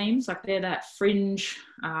National League teams. Like, they're that fringe,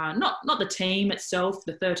 not the team itself,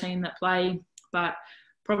 the 13 that play, but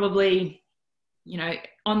probably, you know,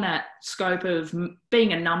 on that scope of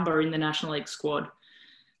being a number in the National League squad.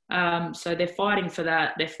 So they're fighting for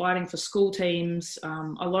that. They're fighting for school teams.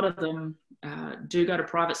 A lot of them do go to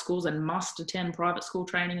private schools and must attend private school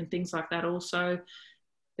training and things like that also.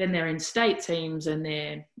 Then they're in state teams and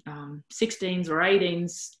they're 16s or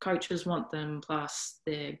 18s. Coaches want them, plus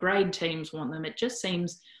their grade teams want them. It just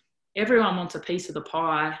seems everyone wants a piece of the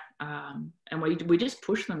pie, and we just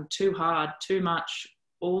push them too hard, too much,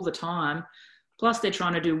 all the time. Plus they're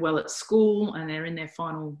trying to do well at school and they're in their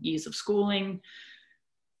final years of schooling.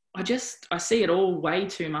 I see it all way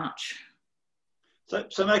too much.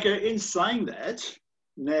 So Macca, in saying that,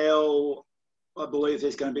 now I believe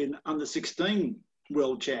there's going to be an under 16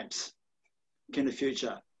 world champs in the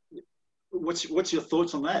future. What's your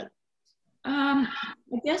thoughts on that? I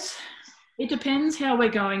guess it depends how we're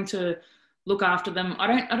going to look after them. I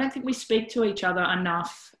don't think we speak to each other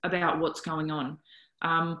enough about what's going on.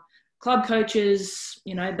 Club coaches,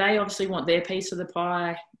 you know, they obviously want their piece of the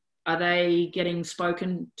pie. Are they getting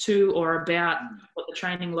spoken to or about what the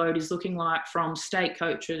training load is looking like from state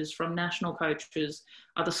coaches, from national coaches?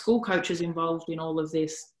 Are the school coaches involved in all of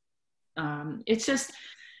this? It's just,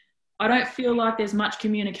 I don't feel like there's much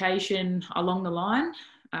communication along the line.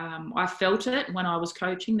 I felt it when I was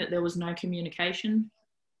coaching that there was no communication.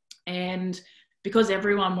 And because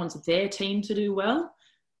everyone wants their team to do well,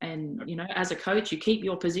 And, you know, as a coach, you keep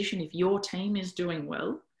your position if your team is doing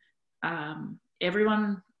well.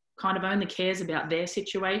 Everyone kind of only cares about their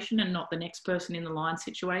situation and not the next person in the line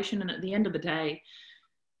situation. And at the end of the day,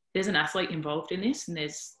 there's an athlete involved in this, and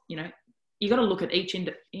there's, you know, you got to look at each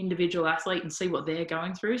individual athlete and see what they're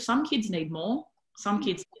going through. Some kids need more, some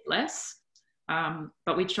kids need less.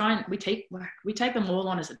 But we take them all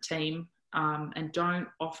on as a team, and don't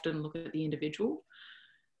often look at the individual.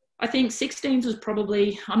 I think 16s was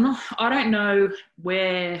probably, I don't know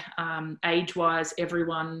where age-wise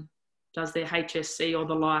everyone does their HSC or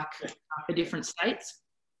the like for different states,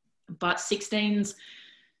 but 16s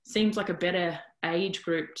seems like a better age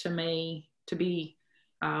group to me to be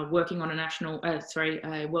working on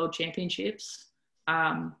world championships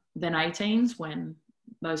than 18s, when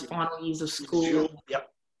those final years of school,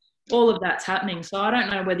 all of that's happening. So I don't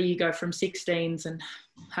know whether you go from 16s and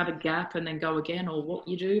have a gap and then go again, or what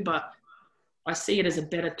you do, but I see it as a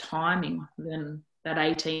better timing than that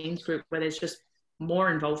 18s group where there's just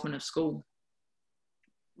more involvement of school.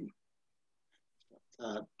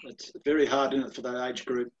 It's very hard, isn't it, for that age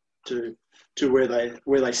group to where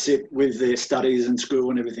they sit with their studies and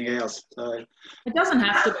school and everything else. So it doesn't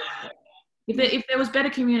have to be. If there was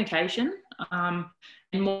better communication and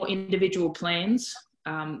more individual plans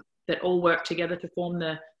that all work together to form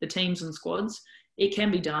the teams and squads, it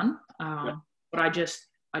can be done. But I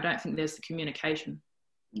don't think there's the communication.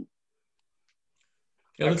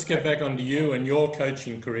 Yeah, let's get back onto you and your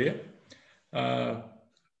coaching career.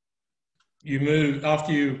 You moved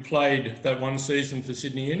after you played that one season for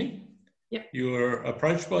Sydney Uni. Yep. You were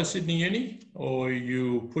approached by Sydney Uni, or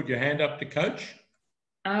you put your hand up to coach?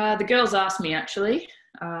 The girls asked me, actually,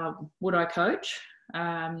 would I coach?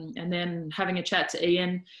 And then having a chat to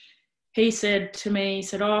Ian, he said to me,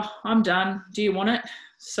 "Oh, I'm done. Do you want it?"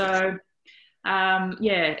 So,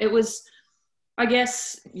 it was, I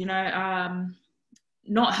guess, you know,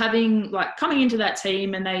 not having, like, coming into that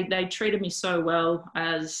team, and they treated me so well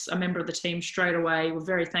as a member of the team straight away. We're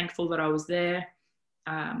very thankful that I was there.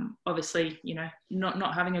 Obviously, you know,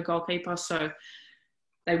 not having a goalkeeper, so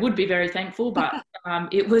they would be very thankful, but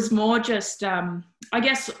it was more just, I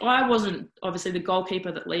guess I wasn't obviously the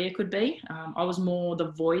goalkeeper that Leah could be. I was more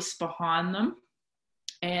the voice behind them,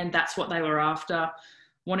 and that's what they were after,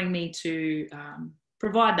 wanting me to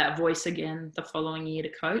provide that voice again the following year to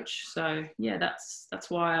coach. So yeah, that's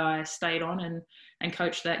why I stayed on and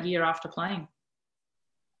coached that year after playing.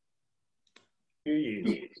 2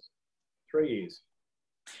 years, 3 years.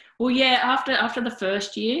 Well, yeah, after the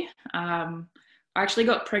first year, I actually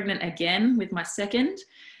got pregnant again with my second.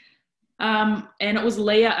 And it was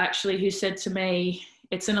Leah actually who said to me,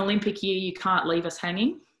 "It's an Olympic year, you can't leave us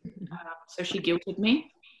hanging." So she guilted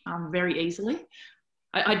me very easily.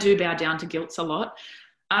 I do bow down to guilts a lot.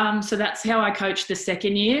 So that's how I coached the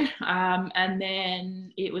second year. And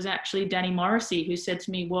then it was actually Danny Morrissey who said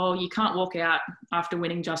to me, "Well, you can't walk out after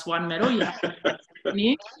winning just one medal. You have to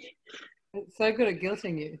continue." It's so good at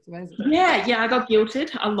guilting you. It's amazing. Yeah, I got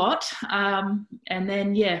guilted a lot. And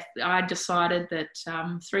then, I decided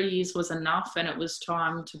that 3 years was enough, and it was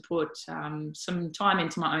time to put some time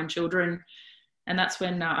into my own children. And that's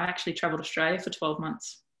when I actually travelled Australia for 12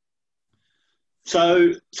 months.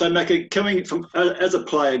 So Macca, coming from as a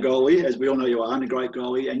player goalie, as we all know you are, and a great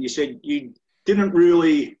goalie, and you said you didn't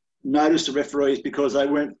really notice the referees because they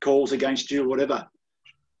weren't calls against you or whatever.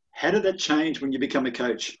 How did that change when you become a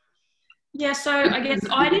coach? Yeah, so I guess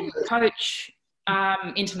I didn't coach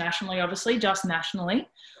internationally, obviously, just nationally.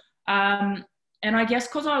 And I guess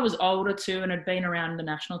because I was older too and had been around the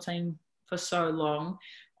national team for so long,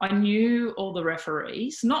 I knew all the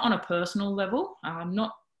referees, not on a personal level,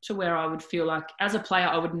 not to where I would feel like as a player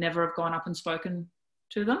I would never have gone up and spoken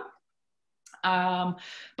to them.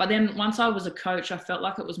 But then once I was a coach, I felt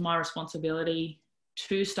like it was my responsibility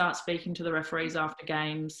to start speaking to the referees after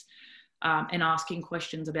games, and asking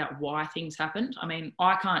questions about why things happened. I mean,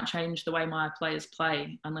 I can't change the way my players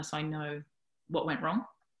play unless I know what went wrong.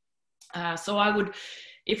 So I would,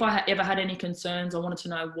 if I ever had any concerns, I wanted to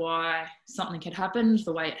know why something had happened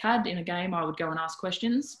the way it had in a game, I would go and ask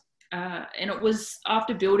questions. And it was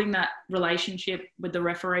after building that relationship with the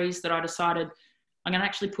referees that I decided I'm going to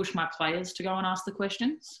actually push my players to go and ask the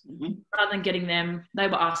questions. Mm-hmm. Rather than getting them, they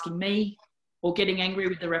were asking me or getting angry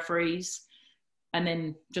with the referees and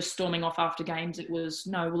then just storming off after games. It was,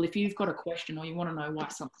 no, well, if you've got a question or you want to know why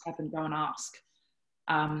something happened, go and ask.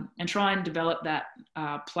 And try and develop that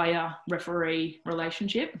player-referee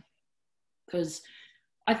relationship, because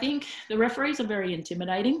I think the referees are very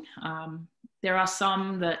intimidating. There are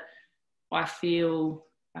some that I feel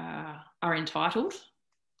are entitled,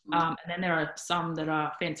 And then there are some that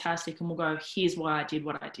are fantastic and will go, here's why I did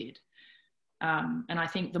what I did. And I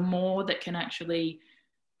think the more that can actually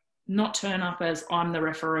not turn up as I'm the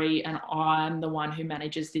referee and I'm the one who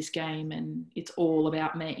manages this game and it's all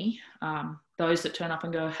about me. Those that turn up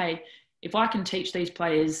and go, hey, if I can teach these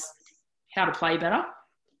players how to play better,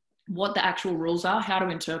 what the actual rules are, how to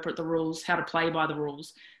interpret the rules, how to play by the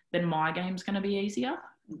rules, then my game's going to be easier.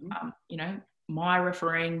 My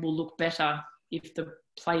refereeing will look better if the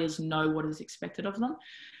players know what is expected of them.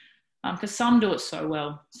 Because some do it so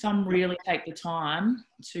well. Some really take the time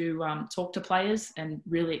to talk to players and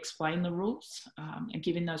really explain the rules and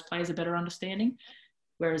giving those players a better understanding.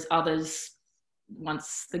 Whereas others,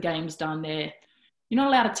 once the game's done, you're not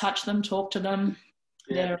allowed to touch them, talk to them.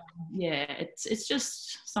 It's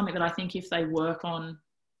just something that I think if they work on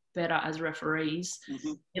better as referees,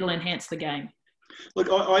 it'll enhance the game. Look,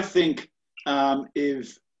 I think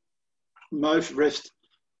if most refs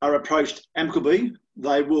are approached amicably,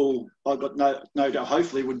 they will, I've got no doubt,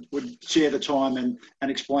 hopefully would share the time and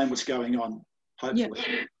explain what's going on,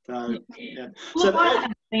 hopefully. Well, I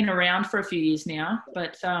haven't been around for a few years now,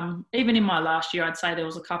 but even in my last year, I'd say there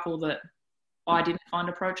was a couple that I didn't find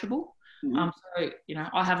approachable. I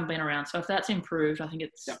haven't been around. So if that's improved, I think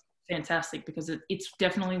it's fantastic because it's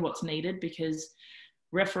definitely what's needed because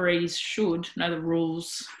referees should know the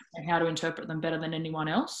rules and how to interpret them better than anyone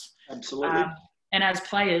else. Absolutely. And as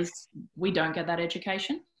players, we don't get that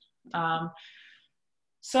education.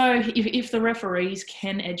 So if the referees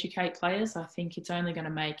can educate players, I think it's only going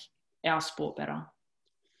to make our sport better.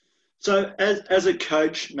 So as a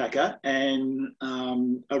coach, Macca, and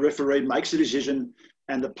a referee makes a decision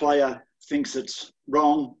and the player thinks it's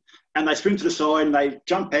wrong and they sprint to the side and they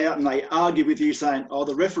jump out and they argue with you saying, oh,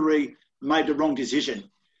 the referee made the wrong decision.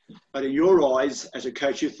 But in your eyes, as a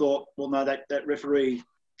coach, you thought, well, no, that referee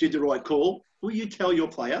did the right call. Will you tell your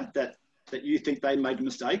player that you think they made a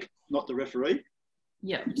mistake, not the referee?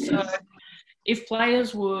 Yeah. So if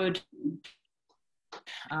players would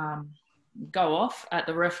go off at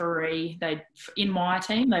the referee, in my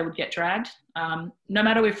team, they would get dragged. No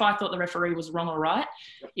matter if I thought the referee was wrong or right,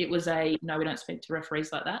 it was no, we don't speak to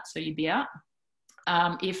referees like that, so you'd be out.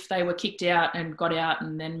 If they were kicked out and got out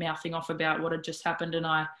and then mouthing off about what had just happened and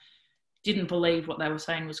I didn't believe what they were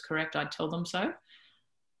saying was correct, I'd tell them so.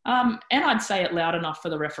 And I'd say it loud enough for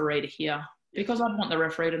the referee to hear because I'd want the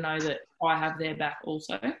referee to know that I have their back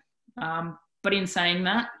also. But in saying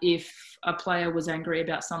that, if a player was angry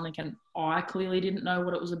about something and I clearly didn't know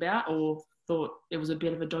what it was about or thought it was a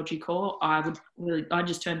bit of a dodgy call, I'd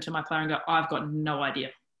just turn to my player and go, I've got no idea.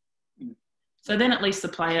 So then at least the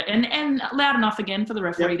player, and loud enough again for the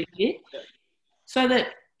referee to hear, so that,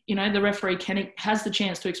 the referee has the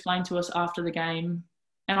chance to explain to us after the game.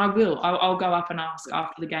 And I'll go up and ask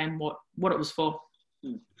after the game what it was for.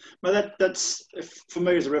 Well, that's for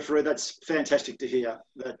me as a referee, that's fantastic to hear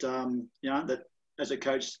that, that as a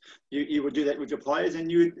coach, you would do that with your players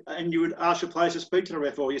and you would ask your players to speak to the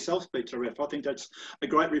ref or yourself speak to the ref. I think that's a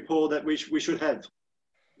great rapport that we should have.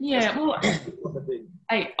 Yeah, well,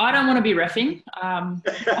 hey, I don't want to be reffing. I'm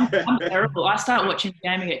terrible. I start watching the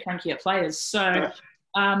game and get cranky at players. So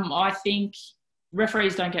I think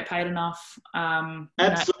referees don't get paid enough.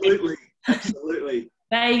 Absolutely.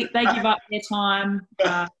 They give up their time.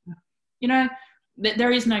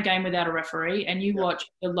 There is no game without a referee, and you watch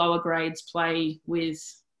the lower grades play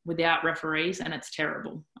without referees, and it's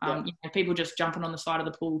terrible. People just jumping on the side of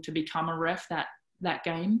the pool to become a ref that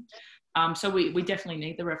game. So we definitely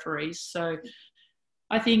need the referees. So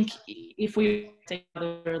I think if we take each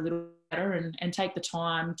other a little better and take the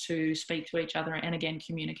time to speak to each other and again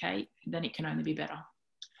communicate, then it can only be better.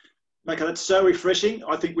 Okay, that's so refreshing.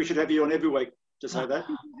 I think we should have you on every week to say that.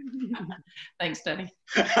 Thanks, Danny.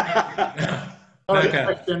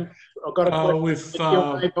 Question. I've got a question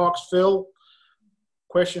from the Q&A box, Phil.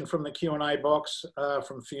 Question from the Q&A box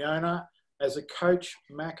from Fiona. As a coach,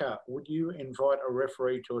 Macca, would you invite a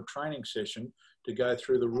referee to a training session to go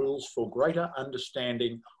through the rules for greater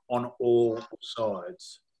understanding on all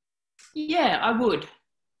sides? Yeah, I would.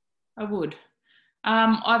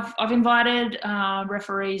 I've invited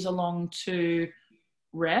referees along to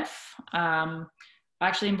ref. I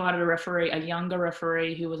actually invited a younger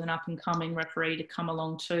referee who was an up-and-coming referee to come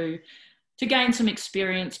along to gain some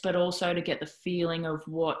experience, but also to get the feeling of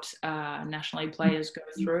what National League players go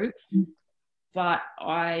through. But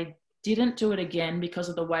I didn't do it again because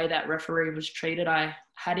of the way that referee was treated. I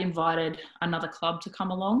had invited another club to come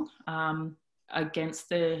along against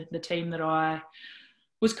the team that I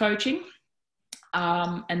was coaching.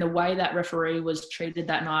 And the way that referee was treated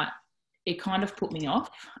that night, it kind of put me off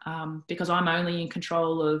because I'm only in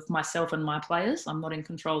control of myself and my players. I'm not in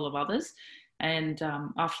control of others. And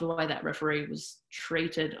after the way that referee was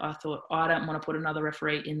treated, I thought, I don't want to put another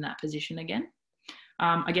referee in that position again.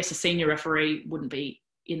 I guess a senior referee wouldn't be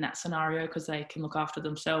in that scenario because they can look after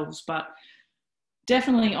themselves. But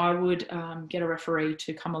definitely I would get a referee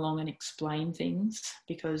to come along and explain things,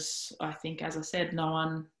 because I think, as I said, no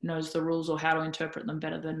one knows the rules or how to interpret them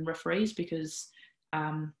better than referees, because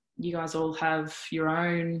you guys all have your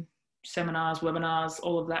own seminars, webinars,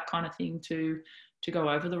 all of that kind of thing to go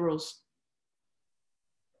over the rules.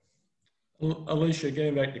 Alicia,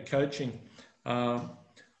 going back to coaching,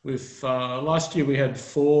 last year we had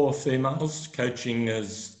 4 females coaching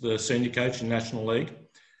as the senior coach in National League.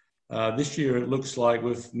 This year it looks like,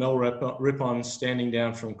 with Mel Rippon standing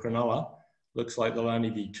down from Cronulla, looks like there'll only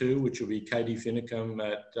be 2, which will be Katie Finicum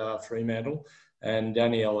at Fremantle and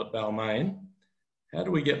Danielle at Balmain. How do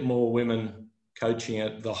we get more women coaching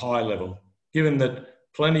at the high level, given that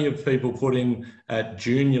plenty of people put in at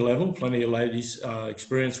junior level, plenty of ladies,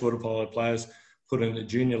 experienced water polo players put in at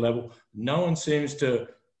junior level? No one seems to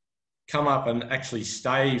come up and actually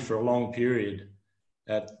stay for a long period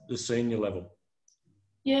at the senior level.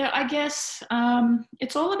 Yeah, I guess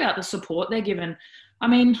it's all about the support they're given. I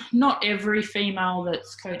mean, not every female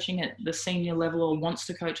that's coaching at the senior level or wants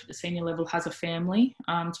to coach at the senior level has a family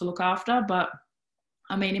to look after. But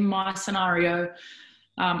I mean, in my scenario,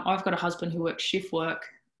 I've got a husband who works shift work.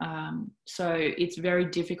 So it's very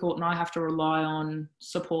difficult, and I have to rely on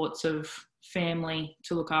supports of family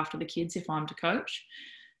to look after the kids if I'm to coach.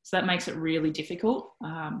 So that makes it really difficult.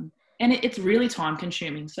 And it's really time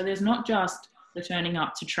consuming. So there's not just the turning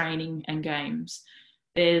up to training and games.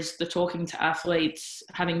 There's the talking to athletes,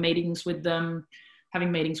 having meetings with them,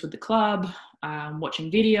 having meetings with the club,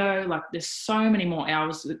 watching video. Like, there's so many more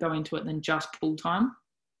hours that go into it than just pool time.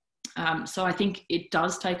 So I think it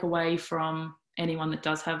does take away from anyone that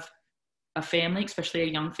does have a family, especially a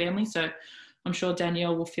young family. So I'm sure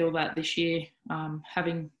Danielle will feel that this year,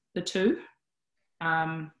 having the 2,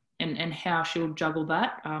 and how she'll juggle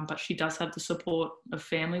that. But she does have the support of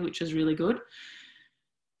family, which is really good.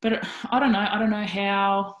 But I don't know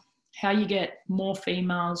how you get more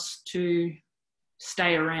females to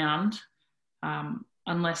stay around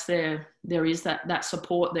unless there is that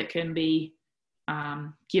support that can be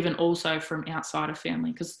given also from outside of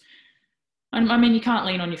family. Because, I mean, you can't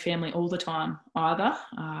lean on your family all the time either.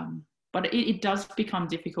 But it does become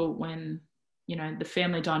difficult when, you know, the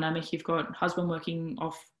family dynamic, you've got husband working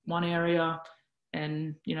off one area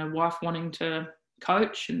and, you know, wife wanting to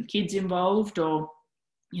coach and kids involved, or,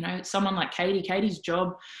 you know, someone like Katie's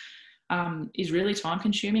job is really time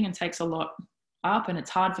consuming and takes a lot up, and it's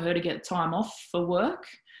hard for her to get time off for work.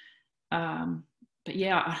 But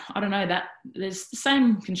yeah, I don't know, that there's the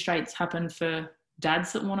same constraints happen for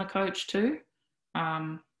dads that want to coach too.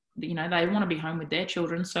 You know, they want to be home with their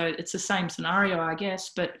children. So it's the same scenario, I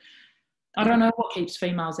guess, but I don't know what keeps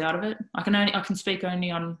females out of it. I can speak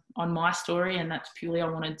only on my story, and that's purely I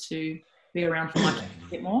wanted to be around for my kids a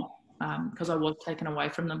bit more because I was taken away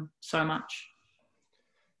from them so much.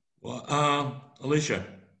 Well, Alicia,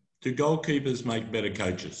 do goalkeepers make better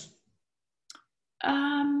coaches?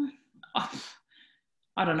 I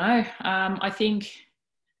don't know. I think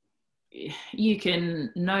you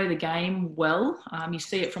can know the game well. You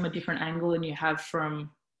see it from a different angle than you have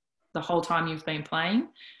from the whole time you've been playing.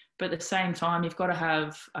 But at the same time, you've got to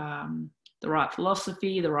have the right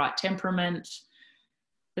philosophy, the right temperament.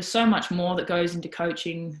 There's so much more that goes into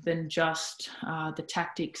coaching than just the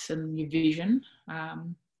tactics and your vision.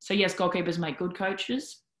 So yes, goalkeepers make good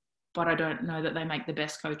coaches, but I don't know that they make the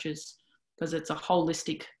best coaches, because it's a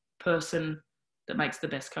holistic person that makes the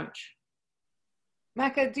best coach.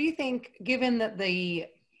 Macca, do you think, given that the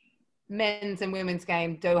men's and women's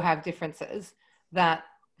game do have differences, that,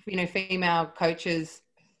 you know, female coaches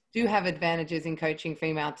do have advantages in coaching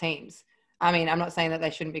female teams? I mean, I'm not saying that they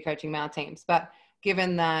shouldn't be coaching male teams, but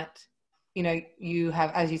given that, you know, you have,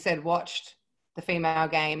 as you said, watched the female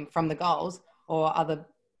game from the goals, or other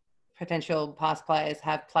potential past players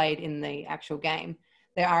have played in the actual game,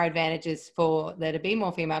 there are advantages for there to be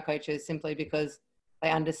more female coaches, simply because they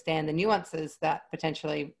understand the nuances that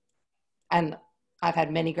potentially, and I've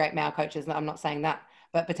had many great male coaches, and I'm not saying that,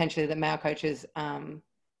 but potentially the male coaches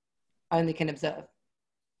only can observe.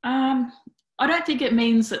 I don't think it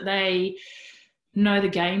means that they know the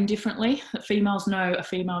game differently, that females know a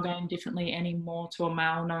female game differently anymore to a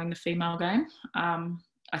male knowing the female game.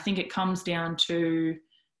 I think it comes down to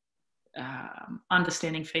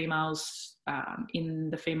understanding females in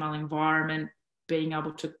the female environment, being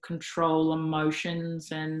able to control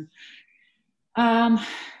emotions and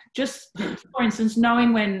just for instance,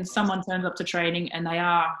 knowing when someone turns up to training and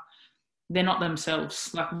they're not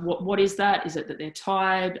themselves. Like, what is that? Is it that they're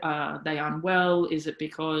tired? Are they unwell? Is it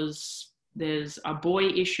because there's a boy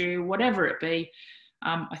issue? Whatever it be,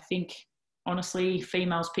 I think, honestly,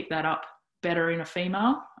 females pick that up better in a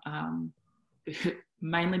female,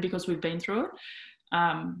 mainly because we've been through it.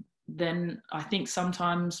 Then I think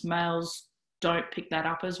sometimes males don't pick that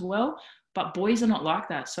up as well. But boys are not like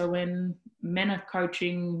that. So when men are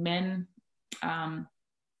coaching men,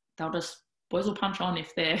 boys will punch on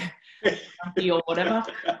if they're grumpy or whatever,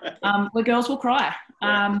 where girls will cry.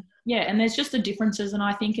 And there's just the differences. And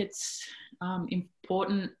I think it's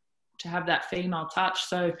important to have that female touch.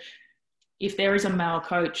 So if there is a male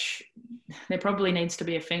coach, there probably needs to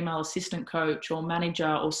be a female assistant coach or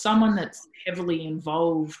manager or someone that's heavily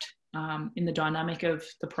involved in the dynamic of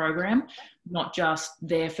the program, not just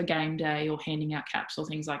there for game day or handing out caps or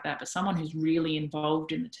things like that, but someone who's really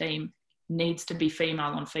involved in the team needs to be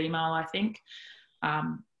female on female, I think,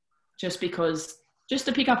 just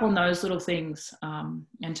to pick up on those little things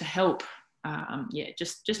and to help,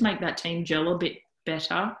 just make that team gel a bit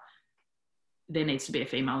better. There needs to be a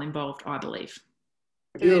female involved, I believe.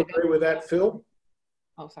 Do you agree with that, Phil?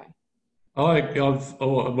 Oh, sorry.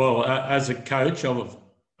 As a coach,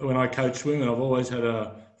 when I coach women, I've always had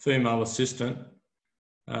a female assistant,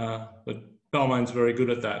 but Balmain's very good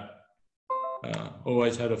at that.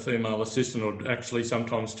 Always had a female assistant, or actually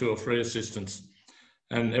sometimes 2 or 3 assistants.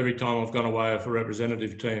 And every time I've gone away with a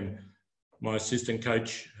representative team, my assistant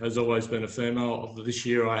coach has always been a female. This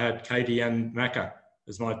year I had Katie and Macca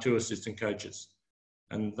as my 2 assistant coaches.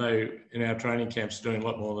 And they, in our training camps, doing a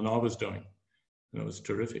lot more than I was doing. And it was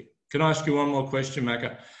terrific. Can I ask you one more question,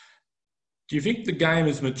 Macca? Do you think the game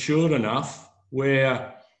is matured enough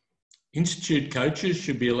where institute coaches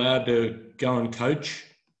should be allowed to go and coach?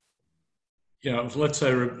 You know, let's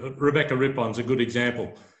say Rebecca Rippon's a good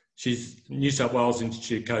example. She's New South Wales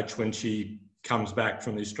Institute coach when she comes back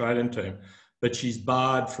from the Australian team, but she's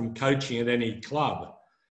barred from coaching at any club.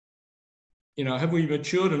 You know, have we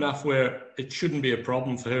matured enough where it shouldn't be a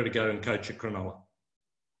problem for her to go and coach at Cronulla?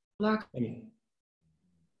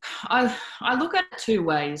 I look at it 2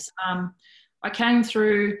 ways. I came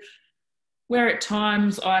through where at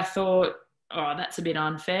times I thought, oh, that's a bit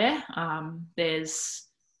unfair. There's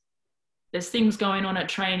things going on at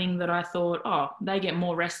training that I thought, oh, they get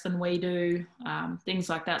more rest than we do, things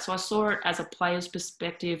like that. So I saw it as a player's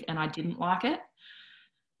perspective and I didn't like it.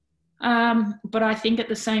 But I think at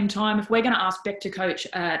the same time, if we're going to ask Beck to coach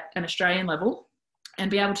at an Australian level and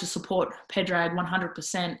be able to support Pedrag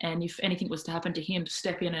 100%, and if anything was to happen to him, to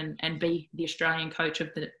step in and be the Australian coach of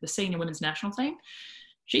the senior women's national team,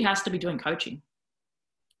 she has to be doing coaching.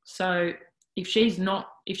 So if she's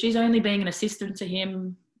only being an assistant to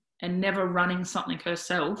him and never running something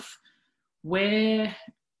herself, and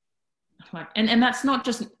that's not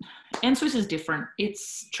just, NSWIS is different.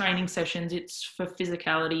 It's training sessions, it's for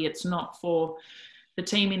physicality, it's not for the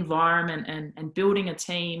team environment and building a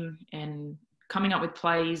team and coming up with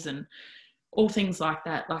plays and all things like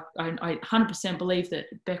that. Like I 100% believe that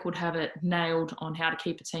Beck would have it nailed on how to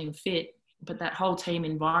keep a team fit, but that whole team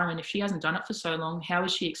environment, if she hasn't done it for so long, how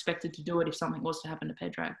is she expected to do it if something was to happen to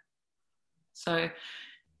Pedrag? So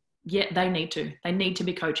yeah, they need to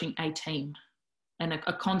be coaching a team, and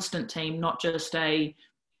a constant team, not just a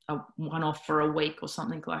one-off for a week or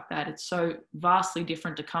something like that. It's so vastly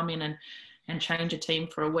different to come in and change a team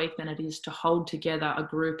for a week than it is to hold together a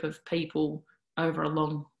group of people over a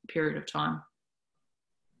long period of time.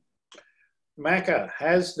 Macca,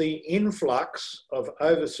 has the influx of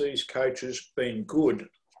overseas coaches been good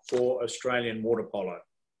for Australian water polo?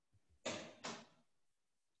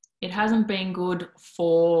 It hasn't been good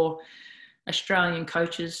for Australian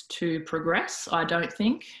coaches to progress, I don't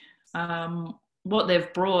think. What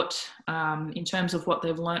they've brought in terms of what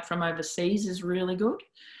they've learnt from overseas is really good.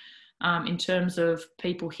 In terms of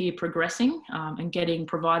people here progressing and getting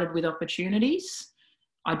provided with opportunities,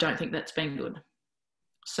 I don't think that's been good.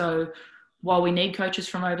 So while we need coaches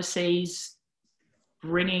from overseas,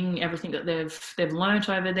 bringing everything that they've learnt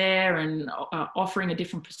over there and offering a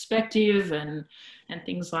different perspective and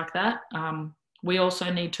things like that, we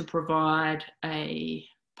also need to provide a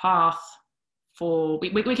path for,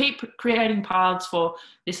 we keep creating paths for,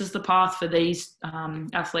 this is the path for these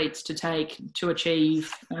athletes to take to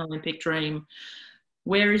achieve an Olympic dream.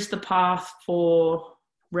 Where is the path for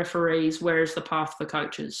referees? Where is the path for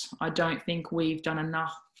coaches? I don't think we've done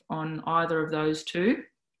enough on either of those 2.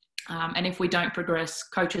 And if we don't progress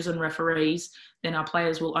coaches and referees, then our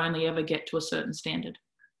players will only ever get to a certain standard.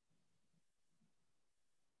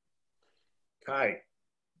 Okay.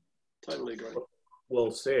 Totally agree.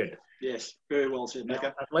 Well said. Yes, very well said, Now,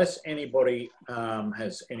 Macca. unless anybody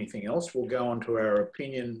has anything else, we'll go on to our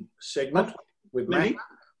opinion segment with Mac.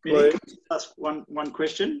 Minnie, ask one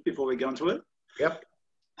question before we go into it. Yep.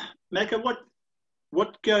 Macca,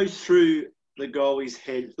 what goes through the goalie's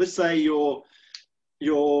head? Let's say you're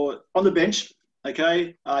on the bench,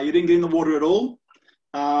 okay? You didn't get in the water at all.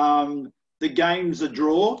 The game's a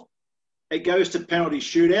draw. It goes to penalty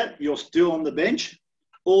shootout. You're still on the bench.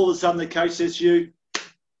 All of a sudden, the coach says to you,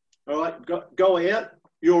 all right, go out.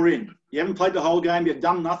 You're in. You haven't played the whole game. You've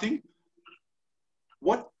done nothing.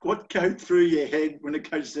 What goes through your head when the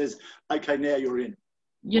coach says, okay, now you're in?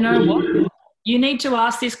 You know what? You need to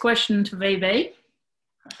ask this question to VB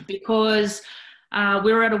because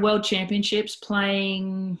we were at a World Championships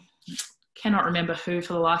playing, cannot remember who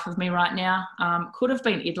for the life of me right now. Could have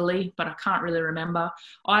been Italy, but I can't really remember.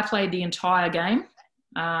 I played the entire game.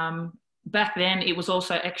 Back then, it was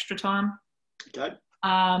also extra time. Okay.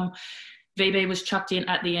 VB was chucked in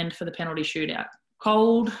at the end for the penalty shootout.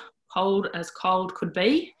 Cold as cold could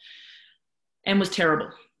be, and was terrible.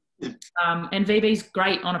 And VB's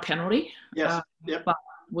great on a penalty. Yes. Yep. But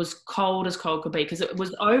was cold as cold could be because it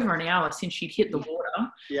was over an hour since she'd hit the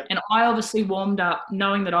water. Yep. And I obviously warmed up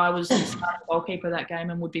knowing that I was the starting goalkeeper that game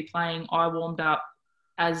and would be playing. I warmed up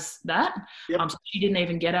as that. Yep. So she didn't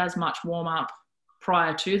even get as much warm up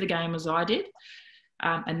prior to the game as I did.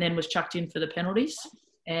 And then was chucked in for the penalties.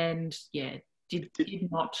 And yeah, did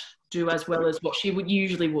not do as well as what she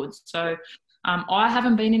usually would. So I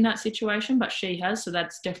haven't been in that situation, but she has. So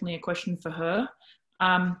that's definitely a question for her.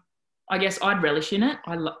 I guess I'd relish in it.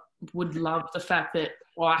 I would love the fact that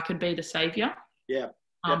I could be the saviour. Yeah.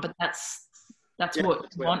 But that's what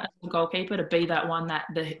you want as a goalkeeper, to be that one, that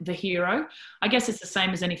the hero. I guess it's the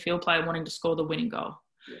same as any field player wanting to score the winning goal.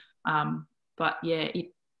 Yeah. But yeah,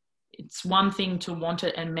 it's one thing to want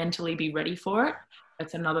it and mentally be ready for it.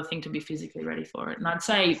 It's another thing to be physically ready for it. And I'd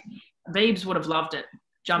say Beebs would have loved it,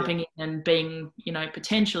 jumping in and being,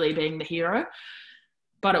 potentially being the hero.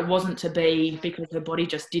 But it wasn't to be because her body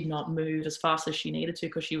just did not move as fast as she needed to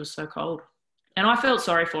because she was so cold. And I felt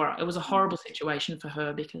sorry for her. It was a horrible situation for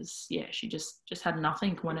her because, yeah, she just had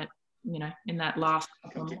nothing when it, in that last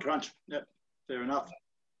crunch. Yep, fair enough.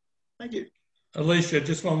 Thank you. Alicia,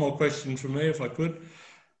 just one more question from me, if I could.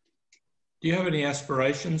 Do you have any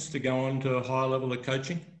aspirations to go on to a higher level of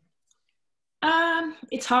coaching?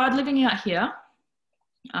 It's hard living out here.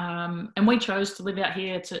 And we chose to live out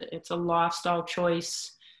here. It's a lifestyle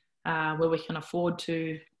choice where we can afford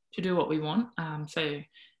to do what we want. So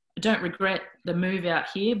I don't regret the move out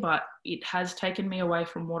here, but it has taken me away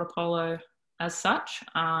from water polo as such.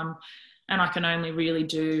 And I can only really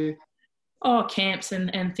do camps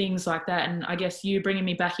and things like that. And I guess you bringing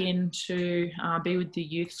me back in to be with the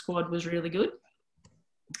youth squad was really good.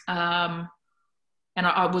 And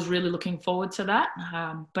I was really looking forward to that.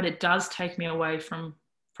 But it does take me away from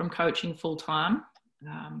coaching full time,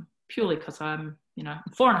 purely because I'm,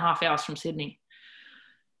 4.5 hours from Sydney.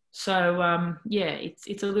 So,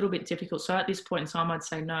 it's a little bit difficult. So at this point in time, I'd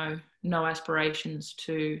say no aspirations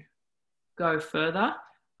to go further.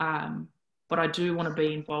 But I do want to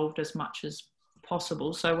be involved as much as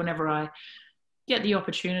possible. So whenever I get the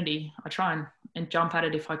opportunity, I try and jump at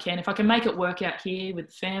it if I can. If I can make it work out here with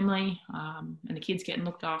the family and the kids getting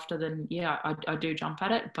looked after, then yeah, I do jump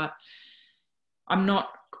at it. But I'm not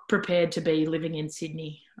prepared to be living in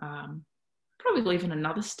Sydney. Probably live in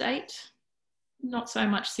another state. Not so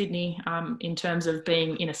much Sydney in terms of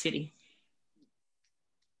being in a city.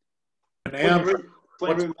 Now, in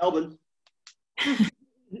Melbourne.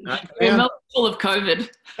 Melbourne's full of COVID.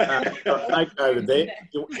 No COVID there.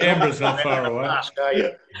 Canberra's not far away. Mask, are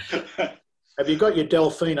you? Have you got your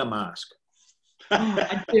Delphina mask?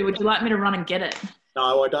 I do. Would you like me to run and get it?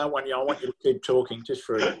 No, I don't want you. I want you to keep talking just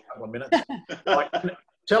for a couple of minutes.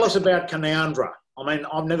 Tell us about Canowindra. I mean,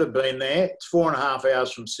 I've never been there. It's 4.5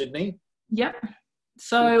 hours from Sydney. Yep.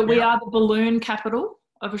 So we are the balloon capital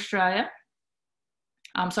of Australia.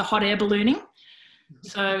 So hot air ballooning.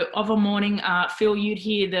 So of a morning, Phil, you'd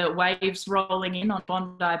hear the waves rolling in on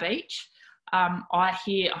Bondi Beach. I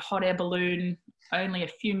hear a hot air balloon only a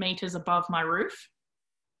few metres above my roof.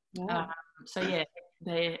 Wow.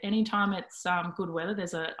 Anytime it's good weather,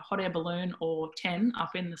 there's a hot air balloon or 10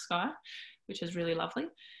 up in the sky, which is really lovely.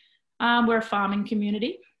 We're a farming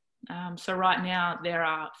community. So right now there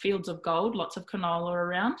are fields of gold, lots of canola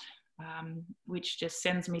around, which just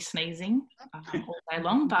sends me sneezing all day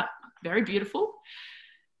long, but very beautiful.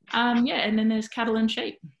 And then there's cattle and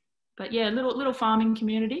sheep. But yeah, little farming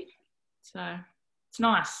community. So it's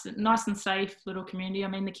nice and safe little community. I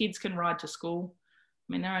mean, the kids can ride to school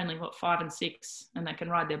mean, they're only, 5 and 6, and they can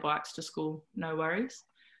ride their bikes to school, no worries.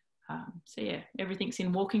 So, yeah, everything's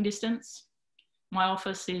in walking distance. My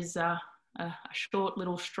office is a short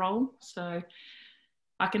little stroll, so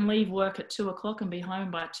I can leave work at 2 o'clock and be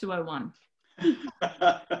home by 2:01.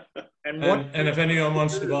 And if anyone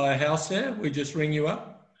wants to buy a house there, we just ring you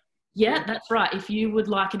up? Yeah, that's right. If you would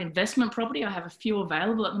like an investment property, I have a few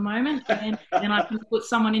available at the moment, and then I can put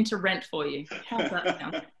someone into rent for you. How's that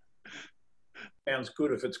sound? Sounds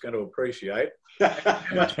good if it's going to appreciate.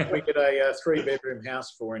 How much can we get a 3-bedroom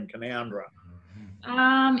house for in Canowindra?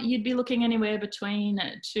 You'd be looking anywhere between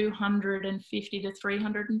 250 to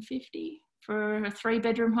 350 for a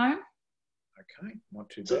 3-bedroom home. Okay, not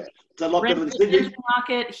too bad. It's a lot better than Sydney. Rental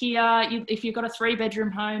market here, if you've got a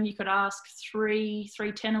 3-bedroom home, you could ask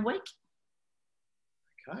 $310 a week.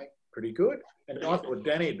 Okay, pretty good. And I thought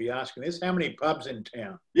Danny would be asking this. How many pubs in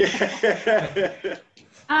town? Yeah.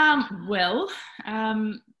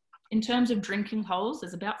 In terms of drinking holes,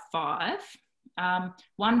 there's about 5.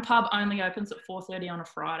 One pub only opens at 4:30 on a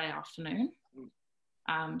Friday afternoon.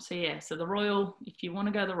 So the Royal, if you want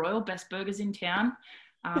to go to the Royal, best burgers in town,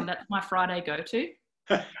 that's my Friday go-to.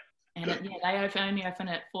 And they only open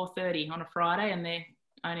at 4:30 on a Friday, and they're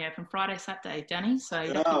only open Friday, Saturday, Danny. So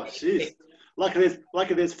jeez.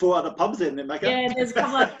 Lucky there's 4 other pubs in there, Macca. Yeah, there's a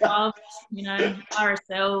couple of clubs,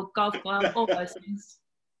 RSL, golf club, all those things.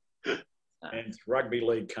 So. And it's rugby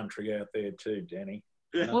league country out there too, Danny.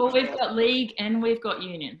 Well, we've got league and we've got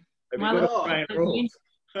union. Have you got Australian rules?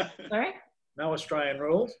 Sorry? No Australian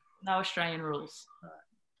rules? No Australian rules. No.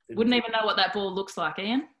 Wouldn't even know what that ball looks like,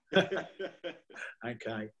 Ian.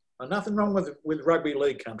 Okay. Well, nothing wrong with rugby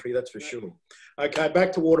league country, that's for sure. Okay,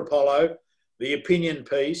 back to water polo. The opinion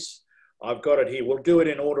piece, I've got it here. We'll do it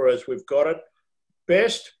in order as we've got it.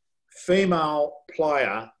 Best female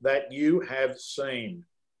player that you have seen.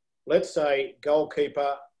 Let's say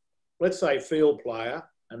goalkeeper, let's say field player,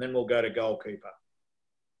 and then we'll go to goalkeeper.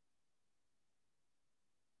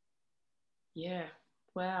 Yeah,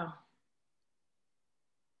 wow.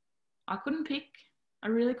 I couldn't pick. I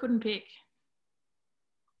really couldn't pick.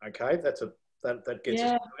 Okay, that gets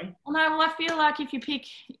us going. Well, I feel like if you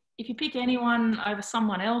pick anyone over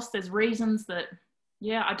someone else, there's reasons that,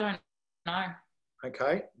 I don't know.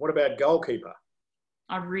 Okay, what about goalkeeper?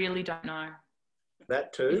 I really don't know.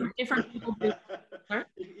 That too? Different people do.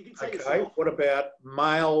 Okay, what about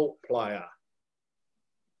male player?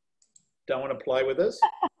 Don't want to play with us?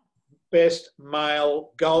 Best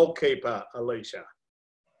male goalkeeper, Alicia.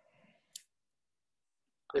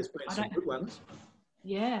 There's been some good ones.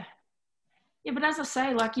 Yeah. Yeah, but as I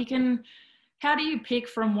say, how do you pick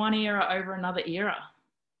from one era over another era?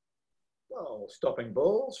 Well, stopping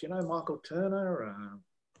balls, Michael Turner.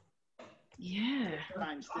 Yeah.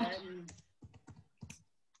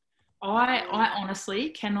 I honestly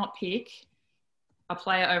cannot pick a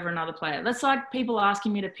player over another player. That's like people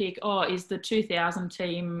asking me to pick, is the 2000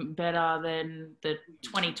 team better than the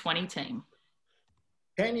 2020 team?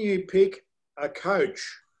 Can you pick a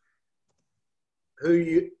coach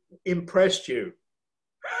who impressed you?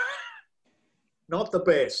 Not the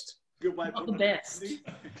best. Good way Not the best.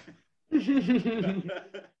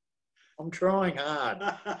 I'm trying hard.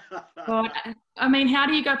 God, I mean, how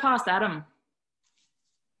do you go past Adam?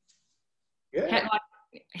 Yeah.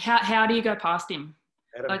 How do you go past him?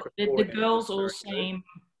 Adam The girls all seem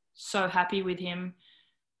so happy with him.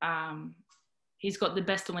 He's got the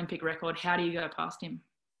best Olympic record. How do you go past him?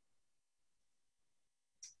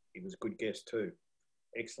 He was a good guest too.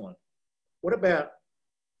 Excellent. What about,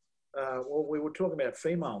 we were talking about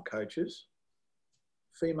female coaches,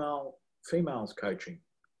 females coaching.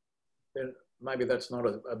 Then maybe that's not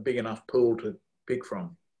a big enough pool to pick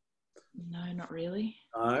from. No, not really.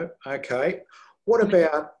 No, okay. What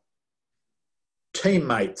about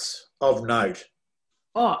teammates of note?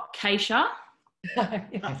 Keisha.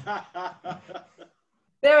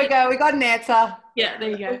 There we go. We got an answer. Yeah, there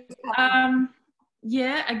you go.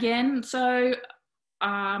 Again, so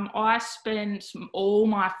I spent all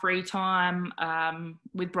my free time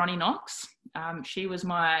with Bronnie Knox. She was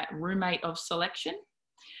my roommate of selection.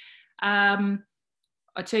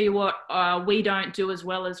 I tell you what, we don't do as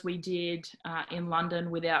well as we did in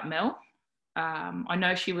London without Mel. I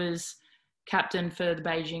know she was captain for the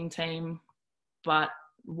Beijing team, but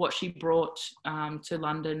what she brought to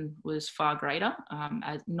London was far greater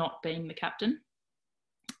as not being the captain.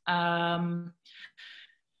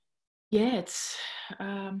 It's,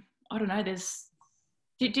 I don't know, there's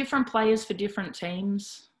different players for different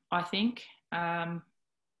teams, I think,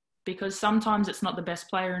 because sometimes it's not the best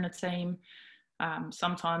player in a team.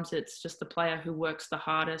 Sometimes it's just the player who works the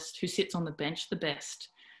hardest, who sits on the bench the best.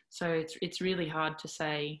 So it's really hard to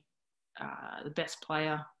say the best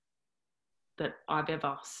player that I've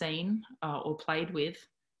ever seen or played with.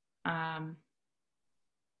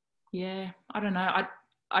 Yeah, I don't know.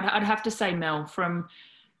 I'd have to say Mel, from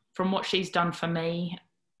what she's done for me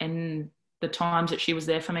and the times that she was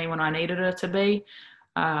there for me when I needed her to be.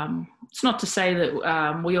 It's not to say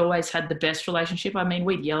that we always had the best relationship. I mean,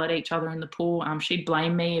 we'd yell at each other in the pool. She'd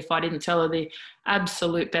blame me if I didn't tell her the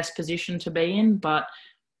absolute best position to be in. But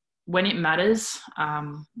when it matters,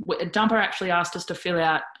 Dumper actually asked us to fill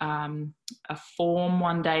out a form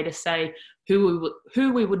one day to say who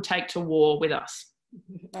we would take to war with us.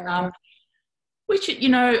 Which, you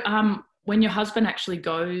know, when your husband actually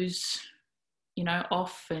goes, you know,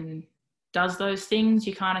 off and does those things,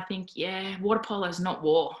 you kind of think, yeah, water polo is not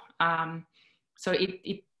war. So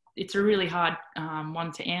it's a really hard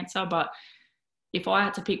one to answer. But if I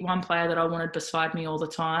had to pick one player that I wanted beside me all the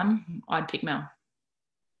time, I'd pick Mel.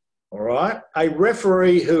 All right. A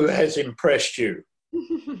referee who has impressed you.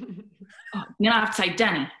 Oh, you have to say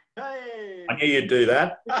Danny. Hey. I knew you'd do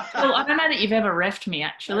that. Well, I don't know that you've ever refed me,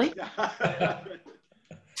 actually.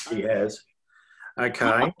 He has. Okay.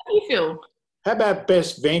 How do you feel? How about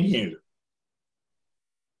best venue?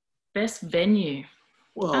 Best venue.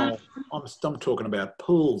 Well, I'm talking about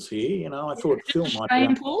pools here. You know, I thought Phil might be.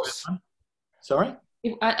 Australian pools? Sorry?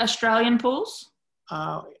 Australian pools?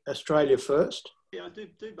 Australia first. Yeah, I do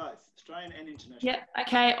both, Australian and international. Yeah,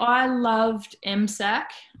 okay. I loved MSAC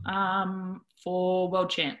for World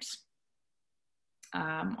Champs.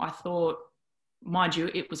 I thought, mind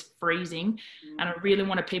you, it was freezing and I really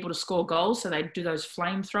wanted people to score goals, so they'd do those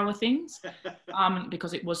flamethrower things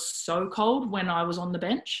because it was so cold when I was on the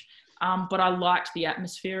bench. But I liked the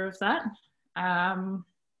atmosphere of that.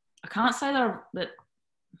 I can't say that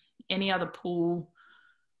any other pool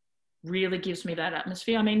really gives me that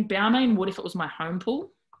atmosphere. I mean, Balmain would if it was my home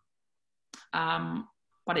pool,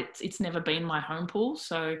 but it's never been my home pool,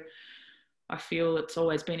 so I feel it's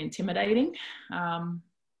always been intimidating.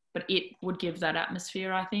 But it would give that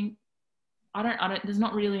atmosphere, I think. I don't. There's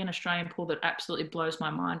not really an Australian pool that absolutely blows my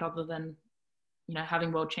mind, other than, you know,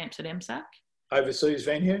 having World Champs at MSAC. Overseas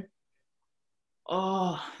venue?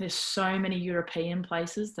 Oh, there's so many European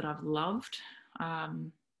places that I've loved.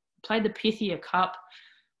 Played the Pythia Cup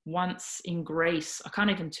once in Greece. I can't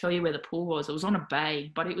even tell you where the pool was. It was on a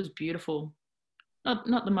bay, but it was beautiful.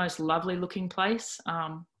 Not the most lovely looking place,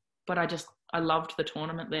 but I loved the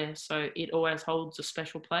tournament there, so it always holds a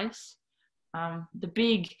special place. The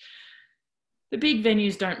big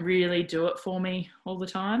venues don't really do it for me all the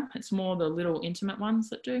time. It's more the little intimate ones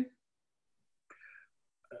that do.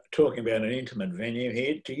 Talking about an intimate venue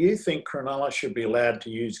here, do you think Cronulla should be allowed to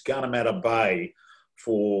use Gunnamatta Bay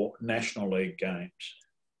for National League games?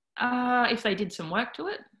 If they did some work to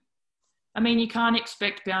it. I mean, you can't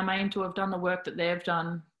expect Balmain to have done the work that they've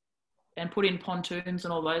done and put in pontoons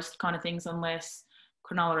and all those kind of things unless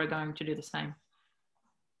Cronulla are going to do the same.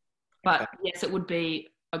 But yes, it would be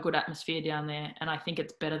a good atmosphere down there, and I think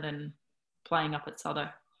it's better than playing up at Southo.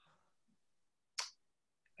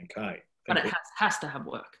 Okay. But it has to have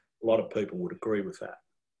work. A lot of people would agree with that.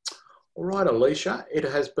 All right, Alicia, it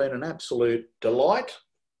has been an absolute delight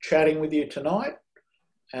chatting with you tonight,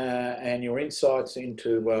 and your insights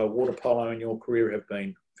into water polo and your career have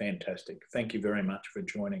been fantastic. Thank you very much for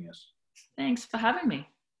joining us. Thanks for having me.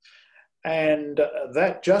 And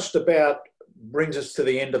that just about brings us to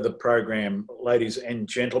the end of the program, ladies and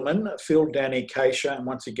gentlemen. Phil, Danny, Keisha, and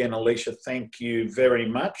once again, Alicia, thank you very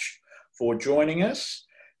much for joining us.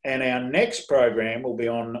 And our next program will be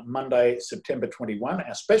on Monday, September 21.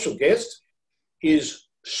 Our special guest is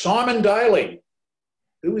Simon Daly.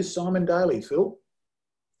 Who is Simon Daly, Phil?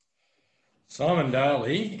 Simon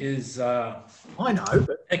Daly is I know,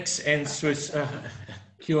 but ex-and Swiss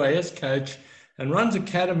QAS coach and runs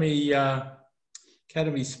Academy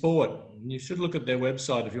Sport. You should look at their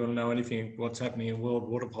website if you want to know anything what's happening in world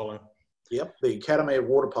water polo. Yep, the Academy of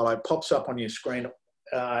Water Polo pops up on your screen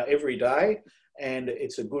every day, and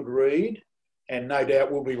it's a good read, and no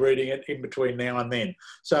doubt we'll be reading it in between now and then.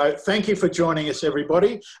 So thank you for joining us,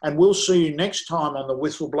 everybody, and we'll see you next time on The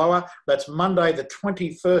Whistleblower. That's Monday, the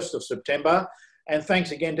 21st of September, and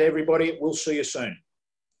thanks again to everybody. We'll see you soon.